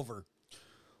and silver.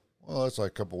 Well, that's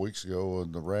like a couple weeks ago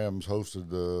when the Rams hosted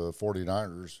the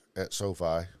 49ers at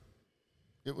SoFi.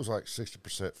 It was like 60%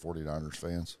 49ers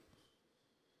fans.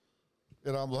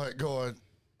 And I'm like going,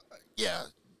 yeah,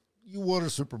 you won a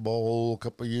Super Bowl a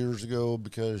couple of years ago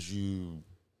because you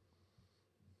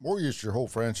mortgaged your whole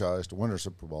franchise to win a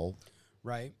Super Bowl.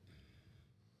 Right.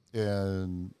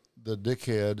 And the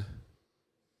dickhead,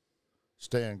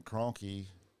 Stan Kroenke,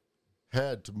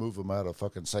 had to move him out of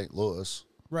fucking St. Louis.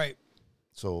 Right.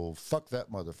 So fuck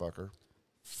that motherfucker.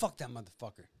 Fuck that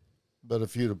motherfucker. But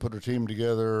if you'd have put a team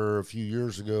together a few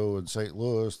years ago in St.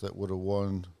 Louis that would have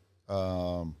won,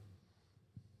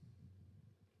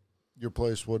 your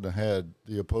place wouldn't have had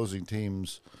the opposing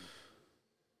teams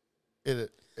in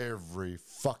it every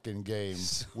fucking game,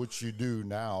 which you do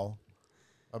now.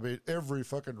 I mean, every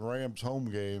fucking Rams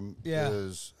home game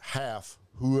is half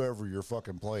whoever you're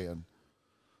fucking playing.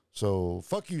 So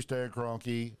fuck you, Stan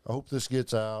Kroenke. I hope this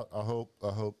gets out. I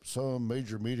hope some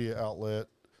major media outlet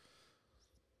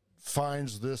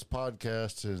finds this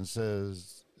podcast and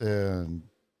says and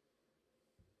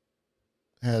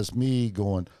has me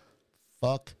going,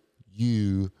 fuck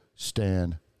you,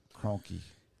 Stan Kroenke.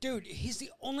 Dude, he's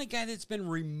the only guy that's been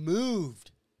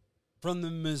removed from the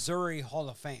Missouri Hall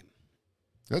of Fame.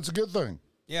 That's a good thing.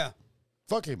 Yeah.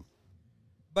 Fuck him.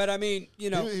 But, I mean, you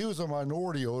know. He was a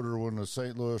minority owner when the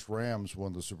St. Louis Rams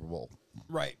won the Super Bowl.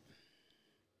 Right.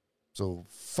 So,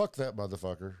 fuck that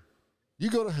motherfucker. You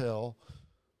go to hell.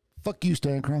 Fuck you,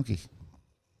 Stan Kroenke.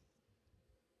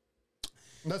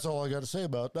 That's all I got to say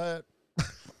about that.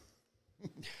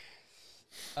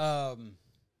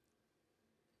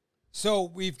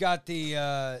 So, we've got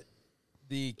the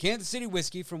Kansas City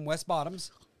whiskey from West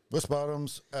Bottoms. West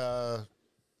Bottoms,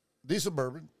 decent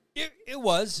bourbon. It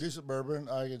was decent bourbon.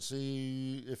 I can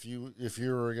see if you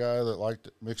were a guy that liked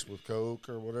it mixed with Coke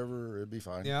or whatever, it'd be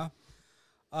fine. Yeah.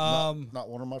 Not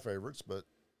one of my favorites, but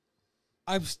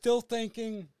I'm still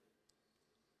thinking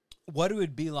what it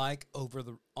would be like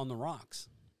on the rocks.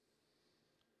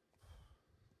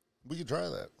 We could try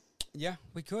that. Yeah,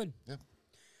 we could.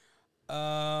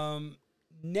 Yeah.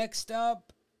 Next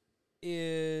up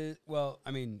is, well,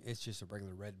 I mean, it's just a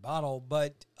regular red bottle,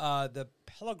 but the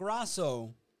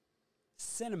Pelagroso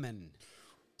Cinnamon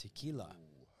Tequila.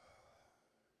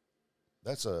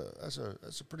 That's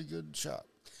a pretty good shot.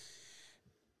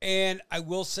 And I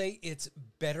will say it's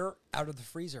better out of the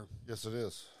freezer. Yes, it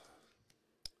is.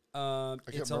 I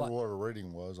can't remember what a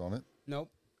rating was on it. Nope.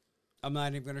 I'm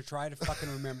not even going to try to fucking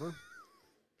remember.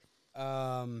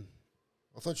 I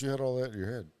thought you had all that in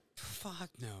your head. Fuck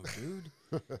no, dude.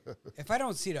 If I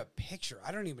don't see the picture,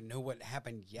 I don't even know what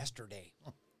happened yesterday.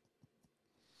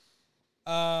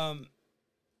 The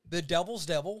Devil's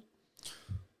Devil.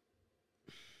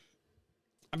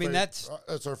 I mean, that's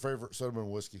our favorite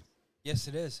cinnamon whiskey. Yes,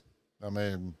 it is. I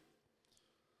mean,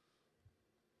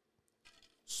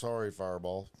 sorry,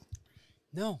 Fireball.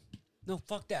 No,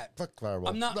 fuck that. Fuck Fireball.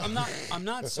 I'm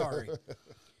not sorry.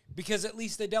 Because at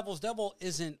least the Devil's Devil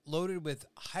isn't loaded with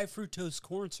high fructose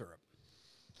corn syrup.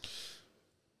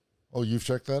 Oh, you've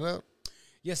checked that out?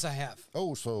 Yes, I have.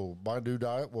 Oh, so my new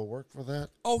diet will work for that?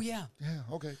 Oh, yeah. Yeah,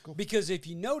 okay, cool. Because if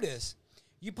you notice,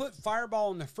 you put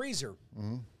Fireball in the freezer,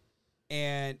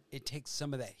 and it takes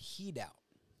some of that heat out.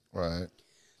 Right.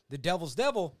 The Devil's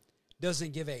Devil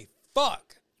doesn't give a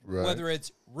fuck whether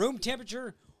it's room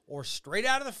temperature or straight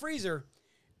out of the freezer.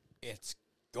 It's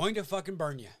going to fucking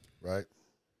burn you. Right.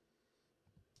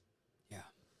 Yeah.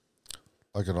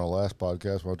 Like in our last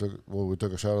podcast, when we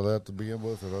took a shot of that to begin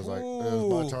with, and I was like, it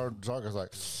was my turn to talk. I was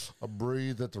like, I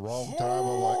breathed at the wrong time.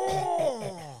 I'm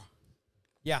like,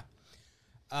 yeah.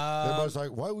 Everybody's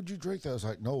like, why would you drink that? I was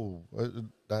like, no,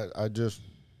 I just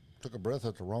took a breath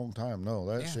at the wrong time. No,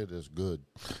 that shit is good.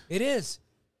 It is.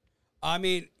 I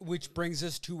mean, which brings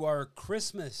us to our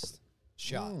Christmas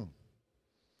shot.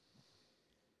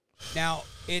 Now,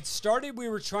 it started, we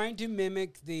were trying to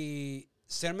mimic the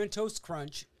Cinnamon Toast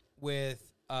Crunch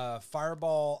with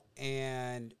Fireball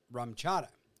and rum chata.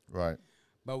 Right.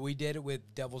 But we did it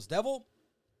with Devil's Devil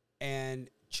and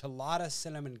Chelada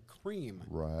Cinnamon Cream.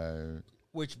 Right.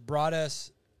 Which brought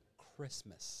us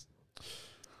Christmas.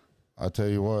 I tell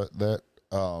you what, that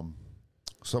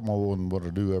something I wouldn't want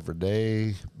to do every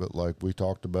day, but like we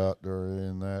talked about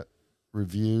during that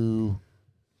review,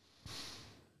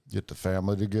 get the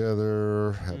family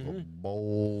together, have a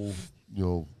bowl,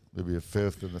 maybe a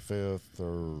fifth and a fifth,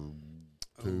 or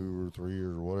 2 or 3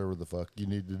 or whatever the fuck you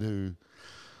need to do,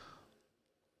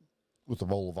 with a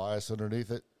bowl of ice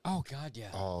underneath it. Oh God, yeah.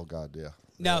 Oh God, yeah.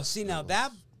 Now, see,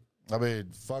 that. I mean,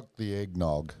 fuck the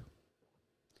eggnog.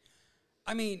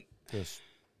 I mean, yes.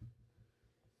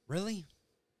 Really?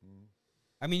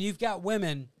 I mean, you've got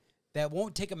women that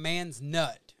won't take a man's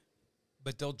nut,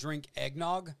 but they'll drink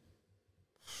eggnog.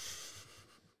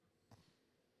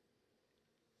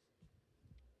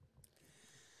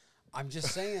 I'm just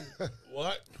saying.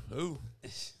 What? Who?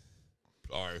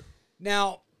 Sorry.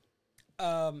 Now,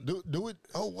 do it.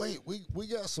 Oh wait, we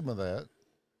got some of that.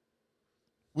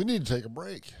 We need to take a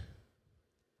break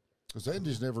because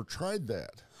Andy's never tried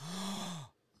that.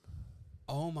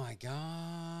 Oh my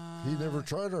God! He never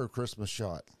tried our Christmas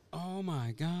shot. Oh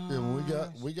my God! And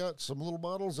we got some little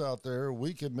bottles out there.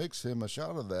 We can mix him a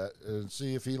shot of that and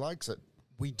see if he likes it.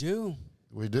 We do.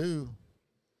 We do.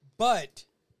 But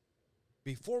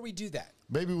before we do that,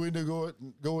 maybe we need to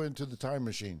go into the time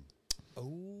machine.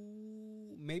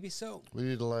 Oh, maybe so. We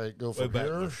need to go from Wayback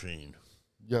here. Machine.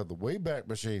 Yeah, the Wayback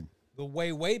Machine. The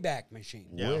way back machine.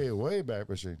 Yeah. Way back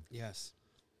machine. Yes.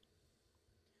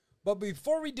 But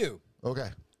before we do, okay,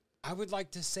 I would like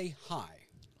to say hi.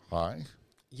 Hi.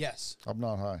 Yes. I'm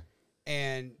not high.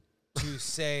 And to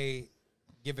say,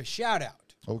 give a shout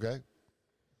out. Okay.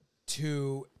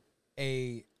 To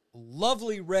a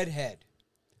lovely redhead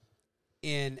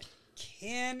in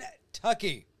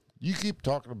Kentucky. You keep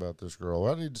talking about this girl.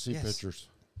 I need to see pictures.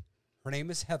 Her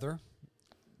name is Heather.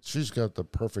 She's got the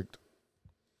perfect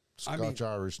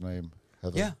Scotch-Irish name,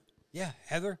 Heather. Yeah,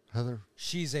 Heather. Heather.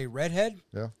 She's a redhead.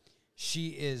 Yeah. She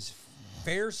is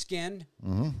fair-skinned.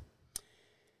 Mm-hmm.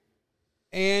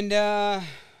 And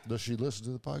does she listen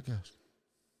to the podcast?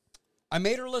 I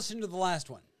made her listen to the last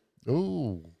one.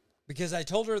 Ooh. Because I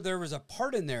told her there was a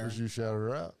part in there. Because you shouted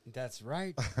her out. That's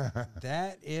right.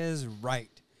 That is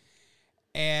right.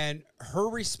 And her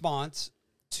response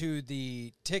to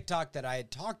the TikTok that I had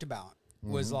talked about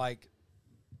was like,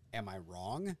 am I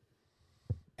wrong?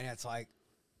 And it's like,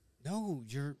 no,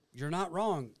 you're not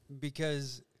wrong,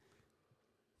 because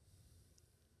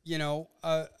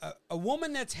a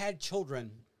woman that's had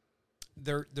children,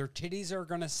 their titties are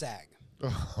gonna sag.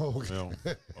 Okay. No.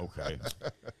 Okay.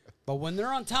 But when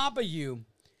they're on top of you,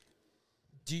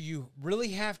 do you really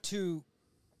have to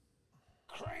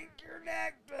crank your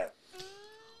neck?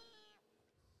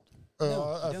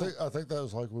 I think that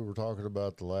was like we were talking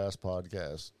about the last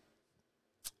podcast.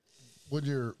 When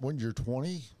you're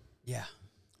 20, Yeah.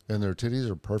 and their titties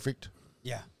are perfect,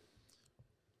 Yeah.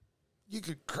 you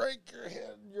could crank your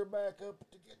head and your back up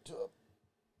to get to it.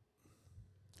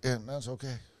 And that's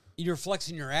okay. You're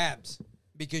flexing your abs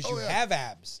because you yeah. have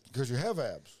abs. Because you have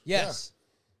abs. Yes. Yeah.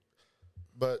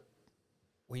 But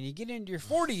when you get into your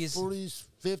 40s,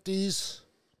 50s,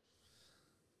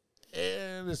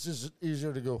 and it's just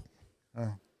easier to go.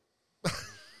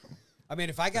 I mean,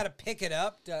 if I got to pick it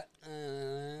up,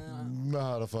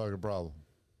 Not a fucking problem.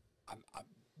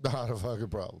 Not a fucking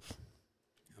problem.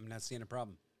 I'm not seeing a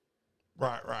problem.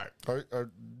 Right.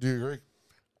 Do you agree?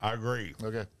 I agree.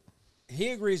 Okay. He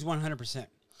agrees 100%.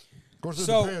 Of course, it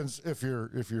So- depends if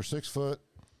you're 6 foot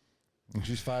and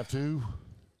she's 5'2".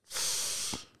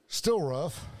 Still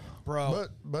rough, Bro.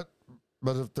 But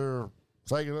if they're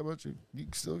thinking about you, you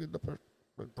can still get the person.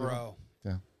 Bro.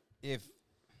 Yeah. If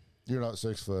You're not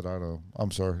 6 foot. I know.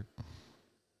 I'm sorry.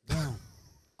 no,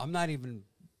 I'm not even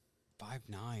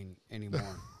 5'9"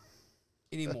 anymore.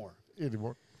 Anymore.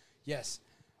 Yes.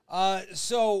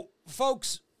 So,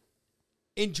 folks,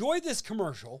 enjoy this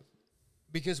commercial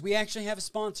because we actually have a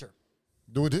sponsor.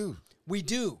 Do we do? We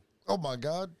do. Oh my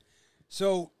God.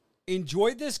 So,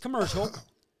 enjoy this commercial,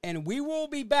 and we will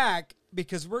be back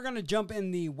because we're going to jump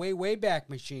in the way back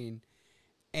machine,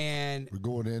 and We're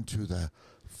going into the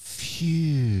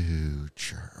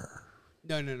future.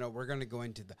 no, we're going to go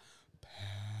into the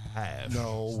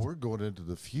No, we're going into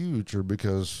the future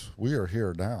because we are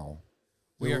here now.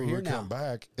 We are When here we now. come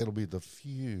back, it'll be the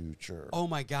future. Oh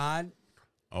my God,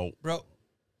 Oh, bro.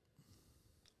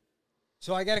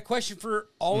 So I got a question for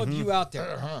all of you out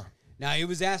there. Uh-huh. Now, it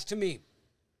was asked to me.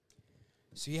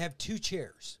 So you have 2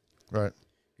 chairs. Right.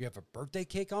 You have a birthday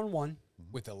cake on one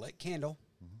with a lit candle,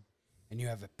 and you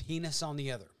have a penis on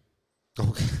the other.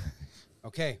 Okay.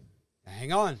 Okay, now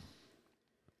hang on.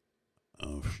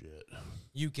 oh shit.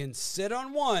 You can sit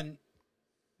on one,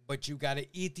 but you got to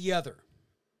eat the other.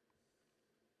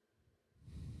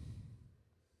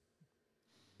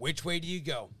 Which way do you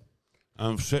go?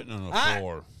 I'm sitting on the Ah!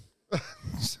 floor. On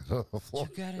the floor.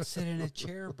 You got to sit in a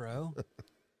chair, bro.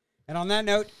 And on that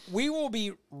note, we will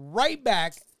be right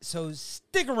back, so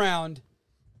stick around.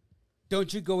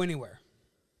 Don't you go anywhere.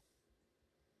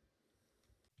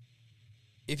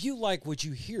 If you like what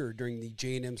you hear during the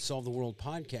J&M Solve the World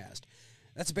podcast,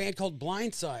 that's a band called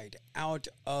Blindside out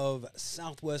of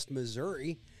Southwest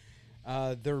Missouri.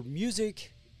 Their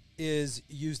music is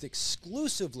used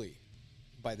exclusively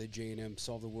by the J&M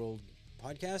Solve the World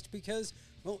podcast because,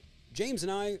 well, James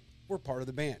and I were part of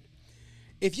the band.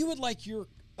 If you would like your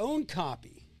own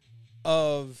copy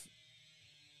of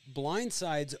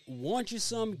Blindside's Want You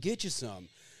Some, Get You Some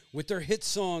with their hit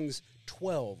songs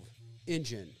 12,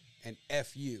 Engine, and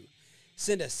FU,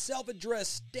 send a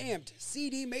self-addressed stamped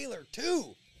CD mailer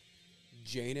to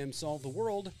J&M Solve the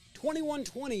World,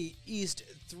 2120 East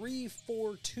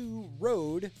 342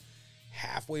 Road,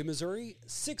 Halfway, Missouri,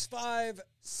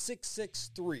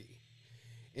 65663.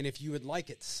 And if you would like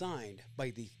it signed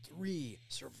by the 3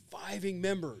 surviving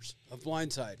members of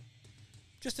Blindside,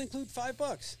 just include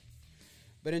 $5.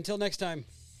 But until next time,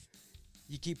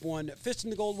 you keep one fist in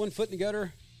the gold, 1 foot in the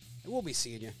gutter, and we'll be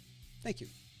seeing you. Thank you.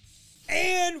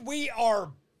 And we are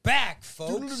back,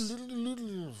 folks. To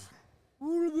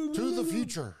the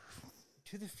future.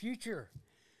 To the future.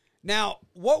 Now,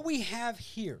 what we have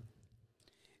here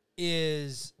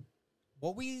is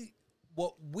what we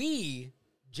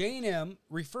J&M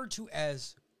refer to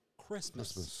as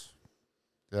Christmas. Christmas.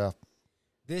 Yeah.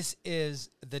 This is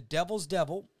the Devil's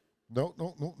Devil No.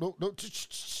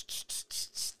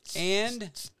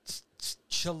 and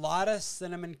Chilada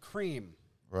Cinnamon Cream.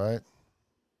 Right.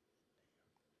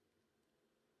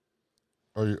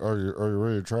 Are you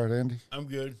ready to try it, Andy? I'm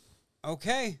good.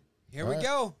 Okay, here All we right.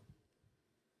 go.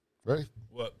 Ready?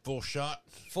 What, full shot?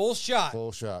 Full shot.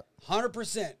 Full shot.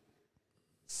 100%.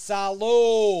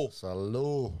 Salud.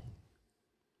 Salud.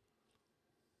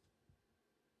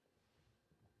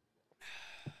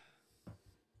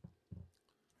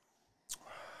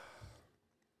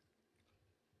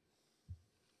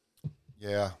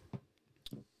 Yeah,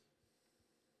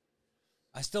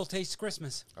 I still taste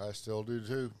Christmas. I still do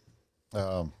too.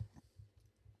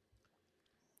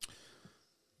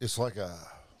 It's like a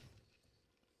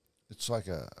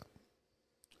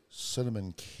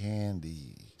cinnamon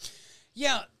candy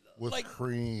Yeah, with like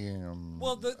cream.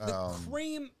 well, the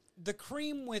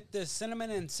cream with the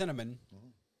cinnamon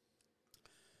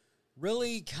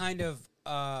really kind of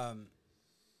I'm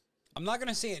not going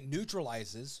to say it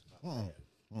neutralizes.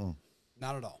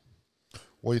 Not at all.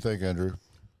 What do you think, Andrew?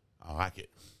 I like it.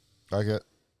 I get.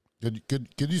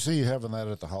 Could you see you having that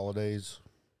at the holidays?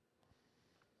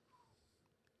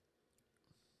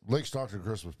 Lake Stockton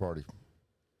Christmas party.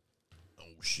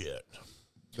 Oh shit.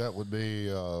 That would be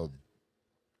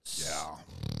Yeah.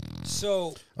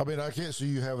 So I mean, I can't see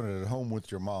you having it at home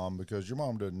with your mom because your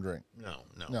mom doesn't drink.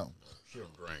 No. She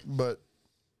don't drink. But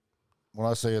when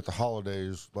I say at the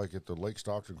holidays, like at the Lake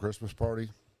Stockton Christmas party,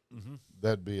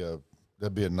 that'd be a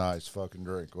nice fucking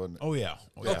drink, wouldn't it? Oh yeah.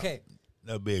 okay,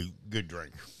 That'd be a good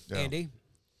drink. Yeah. Andy,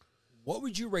 what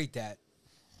would you rate that?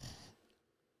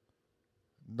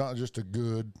 Not just a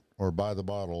good or by the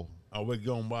bottle. Are we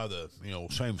going by the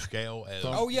same scale as?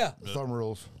 Oh yeah, Thumb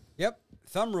rules. yep.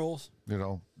 Thumb rules.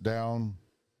 Down,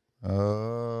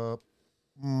 up,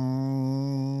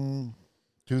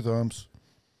 2 thumbs.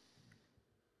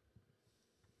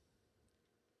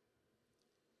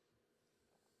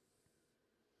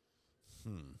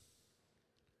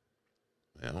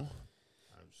 Well,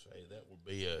 I'd say that would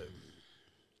be a.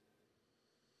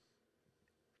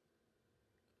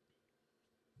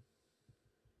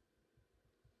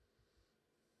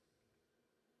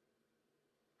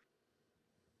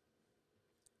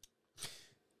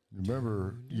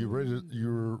 Remember, you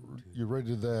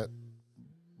rated that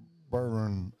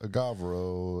bourbon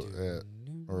agavero at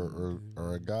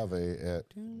or agave at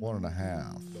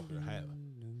 1.5.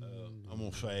 I'm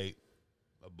gonna say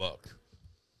 $1.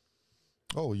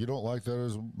 Oh, you don't like that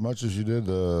as much as you did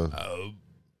the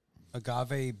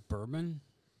Agave bourbon.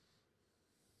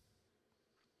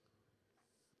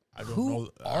 I don't Who know.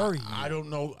 are you? I don't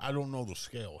know. I don't know the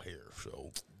scale here,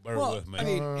 so bear Well, with me. I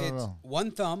mean, No. it's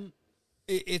one thumb.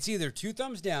 It's either 2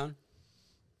 thumbs down,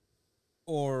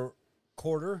 or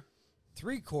quarter,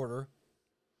 3/4,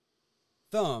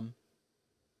 thumb,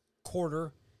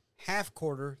 quarter, half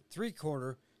quarter,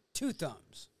 3/4, 2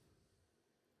 thumbs.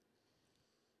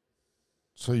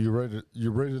 So you rated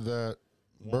that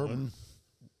bourbon. One.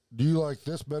 Do you like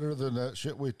this better than that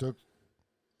shit we took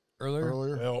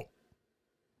Earlier? Well,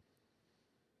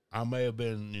 I may have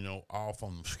been, off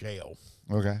on the scale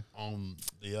Okay. on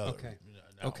the other. Okay.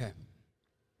 Now, Okay.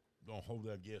 Don't hold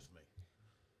that against me.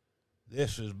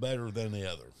 This is better than the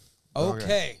other.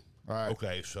 Okay. All right.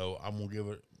 Okay, so I'm gonna give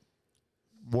it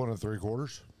 1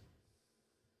 3/4.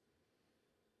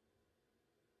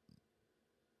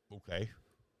 okay.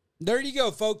 There you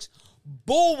go, folks.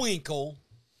 Bullwinkle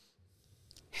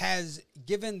has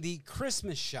given the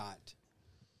Christmas shot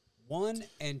 1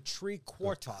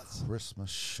 3/4. Christmas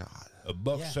shot.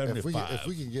 $1.75. If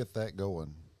we can get that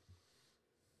going.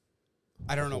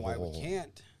 I don't know why we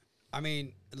can't. I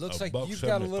mean, it looks like $1.75. you've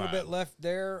got a little bit left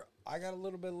there. I got a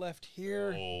little bit left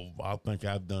here. Oh, I think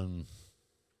I've done.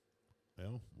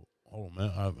 Well, hold on,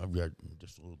 man. I've got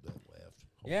just a little bit left.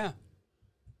 Yeah.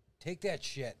 Take that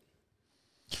shit.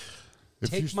 If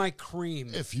Take you- my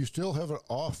cream. If you still have an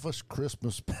office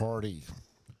Christmas party,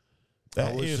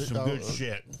 That I would is say- some good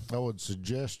shit. I would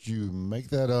suggest you make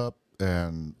that up,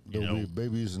 and there'll know- be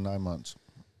babies in 9 months.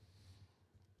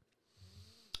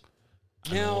 I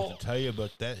don't know Now, what to tell you,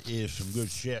 but that is some good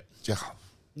shit. Yeah.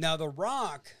 now, The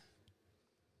Rock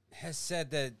has said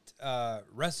that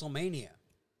WrestleMania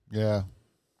Yeah.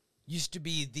 used to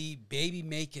be the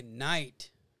baby-making night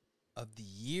of the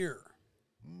year.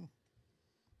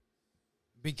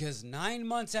 Because 9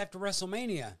 months after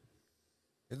WrestleMania,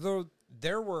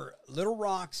 there were little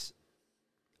Rocks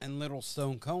and little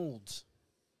Stone Colds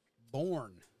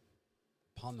born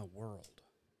upon the world.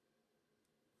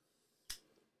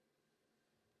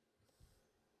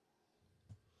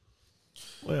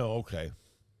 Well, okay.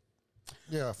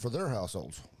 Yeah, for their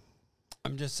households.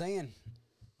 I'm just saying.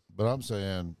 But I'm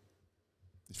saying,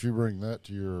 if you bring that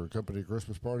to your company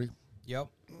Christmas party, Yep.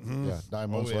 yeah, 9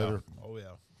 months later, Oh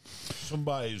yeah.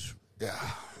 Somebody's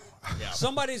yeah.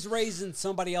 Somebody's raising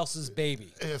somebody else's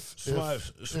baby.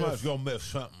 somebody's gonna miss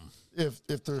something. If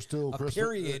there's still A Christmas,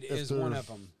 period if is one there's-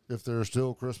 of 'em. If there's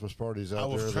still Christmas parties I out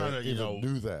was there trying that to, even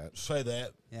do that, say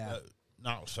that. Yeah.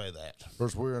 Not say that. of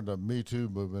course, we're in the Me Too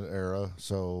movement era,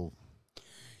 so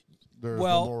there's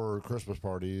Well- no more Christmas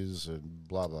parties and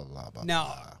blah blah blah blah. Now,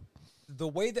 blah. the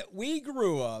way that we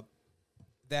grew up,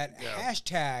 that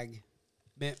hashtag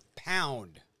meant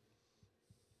pound.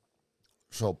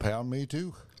 So pound Me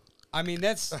Too. I mean,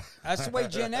 that's the way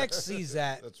Gen X sees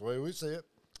that. That's the way we see it.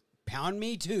 Pound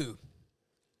me too.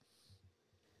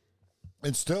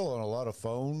 And still on a lot of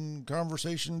phone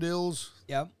conversation deals,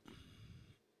 Yep.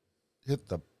 hit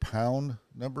the pound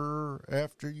number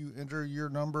after you enter your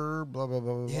number. Blah blah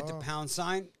blah blah. You hit the blah. pound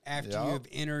sign after Yeah. you have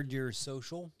entered your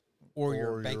social or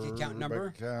your bank account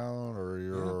number. bank account, or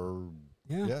your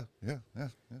Yeah. yeah.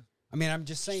 I mean, I'm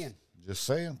just saying. Just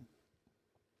saying.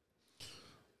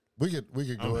 We could go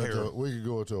I'm into here. we could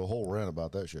go into a whole rant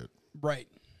about that shit. Right.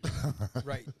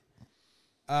 Right.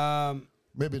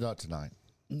 Maybe not tonight.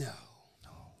 No.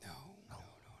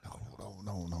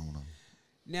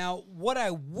 No. Now, what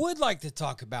I would like to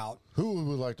talk about. Who would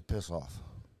we like to piss off?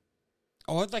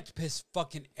 Oh, I'd like to piss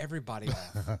fucking everybody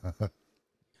off.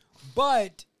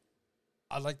 But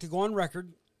I'd like to go on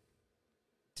record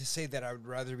to say that I would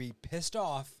rather be pissed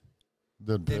off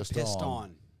Than than pissed, pissed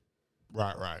on.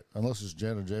 Right. Unless it's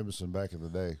Janet Jameson back in the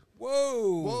day.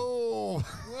 Whoa. Whoa.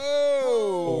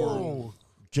 Whoa.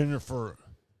 Jennifer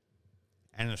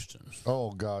Aniston.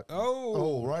 Oh, God.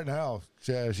 Oh. Right now.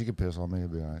 Yeah, she can piss on me. It'll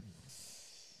be all right.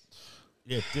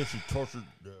 Yeah, did she tortured?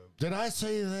 Did I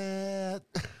say that?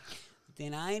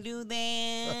 Did I do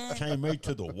that? Chained me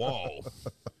to the wall.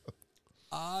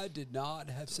 I did not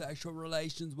have sexual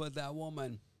relations with that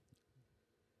woman.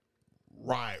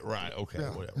 Right. Okay,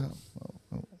 whatever.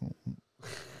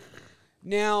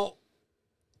 Now,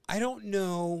 I don't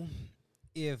know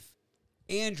if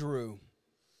Andrew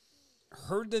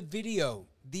heard the video,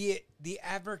 the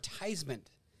advertisement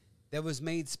that was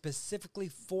made specifically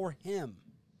for him.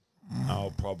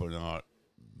 No, probably not.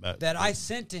 That I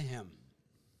sent to him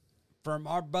from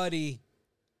our buddy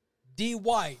D.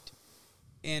 White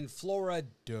in Florida.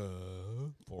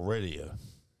 For radio.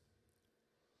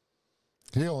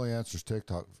 He only answers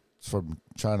TikTok from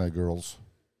China girls.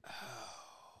 Right.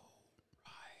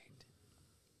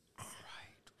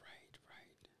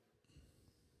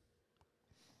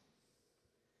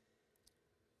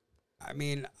 I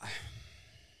mean,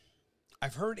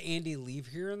 I've heard Andy leave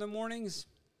here in the mornings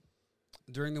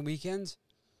during the weekends,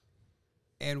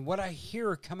 and what I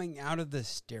hear coming out of the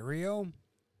stereo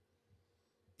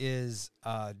is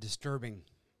disturbing.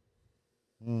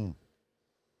 Mm.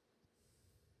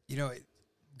 You know, it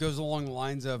goes along the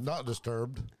lines of Not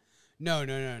disturbed. no.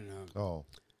 Oh.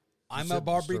 I'm said a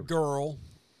Barbie disturbed. girl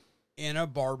in a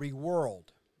Barbie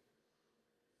world.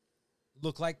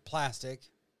 Look like plastic.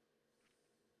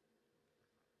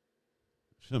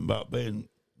 Something about being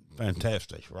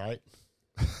fantastic, right?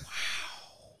 Wow.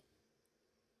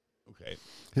 Okay.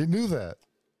 He knew that.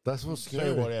 That's what's Say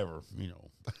scary. whatever,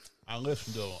 I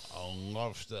listen to a lot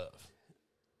of stuff.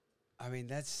 I mean,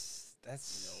 that's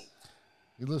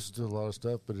He listens to a lot of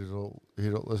stuff, but he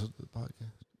don't listen to the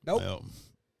podcast. nope. Well,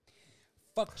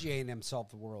 Fuck J&M Solve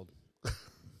the World.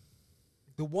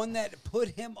 The one that put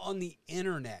him on the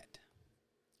internet.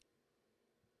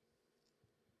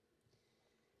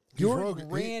 Your rogue.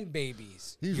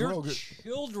 grandbabies, he's your rogue.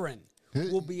 children He-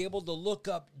 will be able to look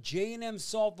up J&M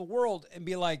Solve the World and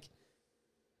be like,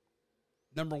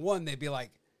 number one, they'd be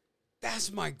like,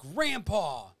 that's my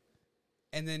grandpa.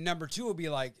 And then number two will be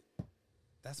like,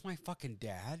 that's my fucking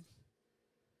dad.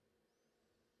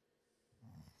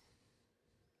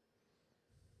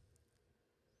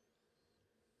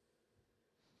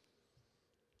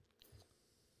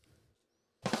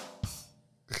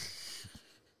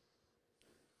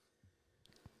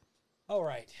 All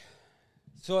right.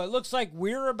 So it looks like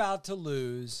we're about to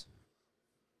lose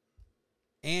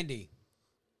Andy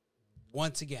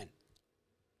once again.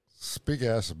 Speak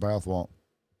ass and mouth won't.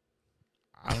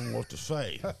 I don't know what to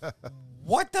say.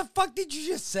 What the fuck did you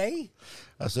just say?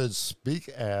 I said speak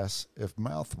ass if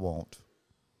mouth won't.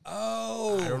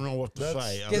 Oh. I don't know what to That's-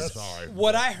 say. I'm 'Cause sorry.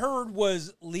 what I heard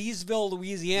was Leesville,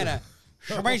 Louisiana.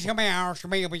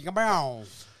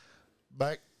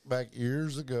 Back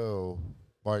years ago,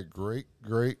 my great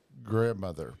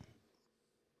grandmother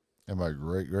and my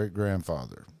great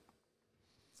grandfather.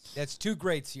 That's two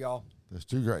greats, y'all. There's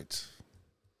two greats.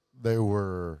 They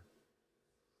were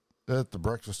at the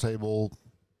breakfast table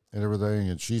and everything,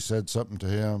 and she said something to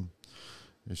him,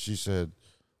 and she said,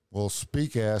 well,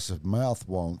 speak ass if mouth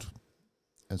won't.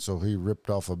 And so he ripped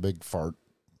off a big fart,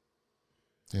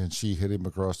 and she hit him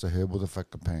across the head with a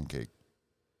fucking pancake.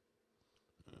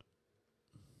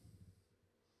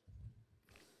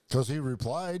 Because he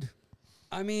replied.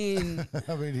 I mean,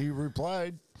 He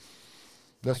replied.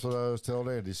 That's what I was telling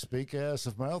Andy. Speak ass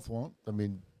if mouth won't.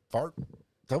 Fart.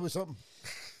 Tell me something.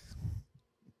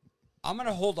 I'm going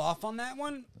to hold off on that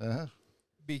one Uh-huh.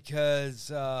 because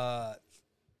I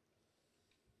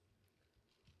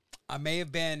may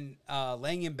have been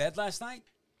laying in bed last night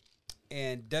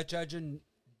and Dutch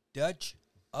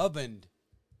ovened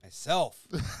myself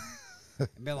and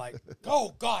been like,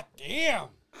 oh, God damn.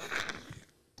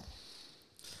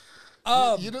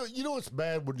 You know what's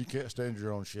bad when you can't stand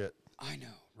your own shit? I know,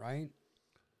 right?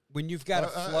 When you've got to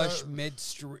flush mid.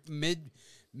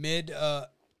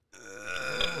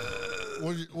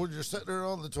 When you're sitting there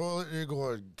on the toilet and you're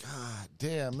going, God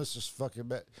damn, this is fucking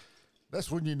bad.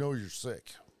 That's when you know you're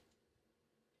sick.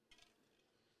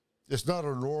 It's not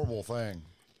a normal thing.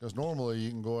 Because normally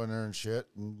you can go in there and shit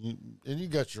and you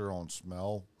got your own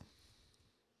smell.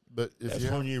 But if That's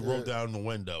when you roll down the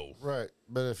window. Right.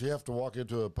 But if you have to walk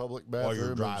into a public While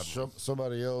you're bathroom and driving.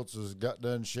 somebody else has got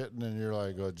done shitting and you're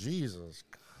like, oh, Jesus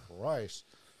Christ.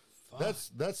 That's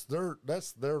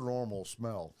their normal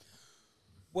smell.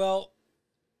 Well,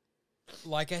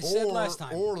 like I said last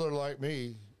time. Or they're like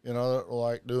me, you know, that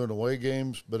like doing away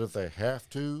games, but if they have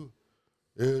to,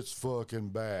 it's fucking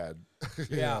bad.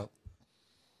 Yeah. know?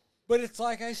 But it's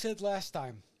like I said last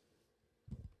time.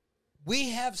 We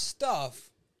have stuff.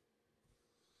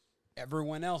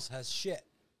 Everyone else has shit.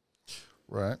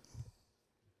 Right.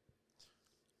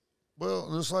 Well,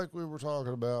 just like we were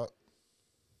talking about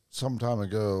some time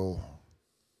ago,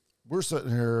 we're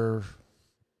sitting here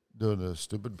doing a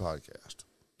stupid podcast.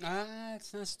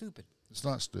 It's not stupid. It's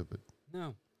not stupid.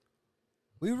 No.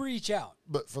 We reach out.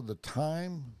 But for the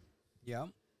time, Yeah.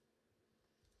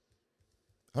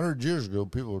 100 years ago,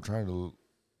 people were trying to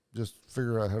just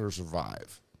figure out how to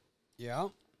survive. Yeah.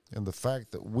 And the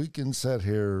fact that we can sit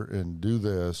here and do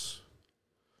this,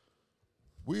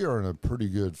 we are in a pretty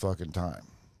good fucking time.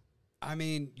 I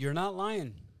mean, you're not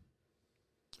lying.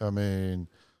 I mean,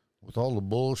 with all the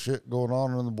bullshit going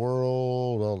on in the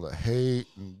world, all the hate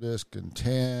and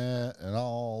discontent and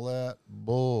all that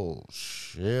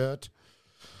bullshit,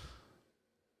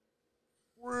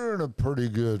 we're in a pretty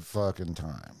good fucking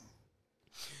time.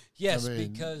 Yes, I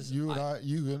mean, because you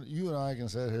and I can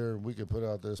sit here and we can put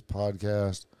out this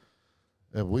podcast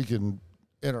and we can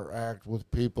interact with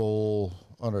people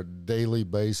on a daily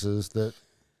basis that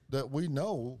we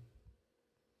know.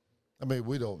 I mean,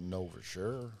 we don't know for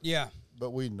sure. Yeah.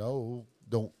 But we know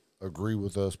don't agree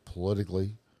with us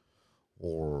politically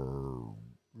or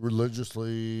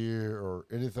religiously or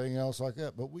anything else like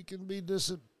that. But we can be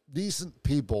decent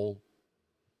people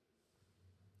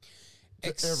to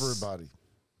everybody.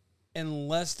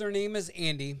 Unless their name is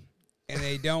Andy and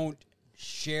they don't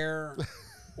share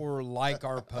or like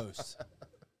our posts.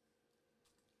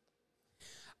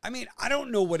 I mean, I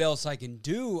don't know what else I can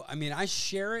do. I mean, I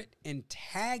share it and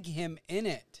tag him in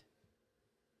it.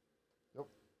 Yep.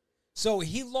 So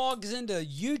he logs into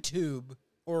YouTube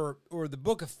or the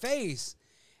Book of Face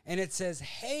and it says,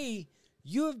 hey,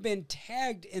 you have been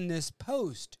tagged in this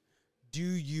post. Do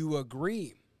you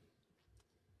agree?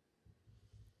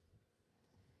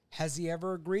 Has he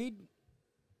ever agreed?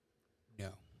 No.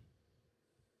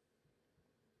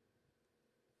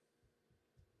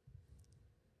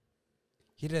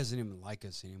 He doesn't even like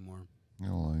us anymore. You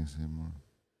don't like us anymore.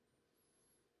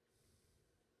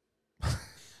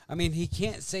 I mean, he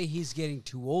can't say he's getting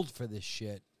too old for this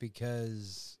shit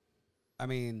because, I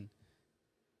mean,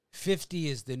 50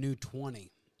 is the new 20.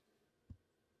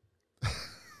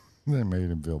 They made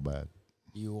him feel bad.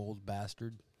 You old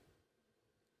bastard.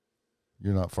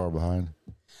 You're not far behind.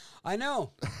 I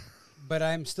know, but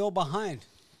I'm still behind.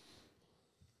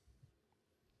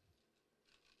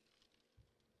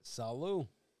 Salud.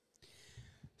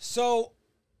 So,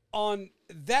 on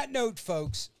that note,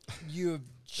 folks, you have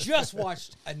just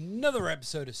watched another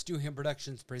episode of S2E41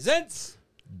 Productions Presents.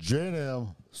 J&M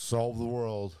Solve the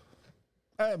World.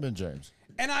 I've been James.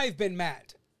 And I've been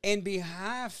Matt. In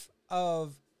behalf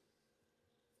of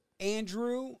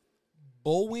Andrew,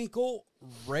 Bullwinkle,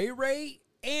 Ray,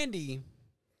 Andy,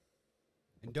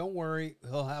 and don't worry,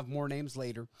 he'll have more names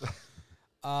later.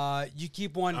 You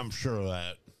keep on. I'm sure of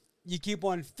that. You keep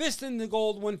on fisting the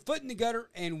gold, 1 foot in the gutter,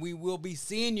 and we will be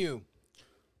seeing you.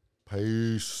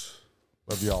 Peace.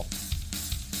 Love y'all.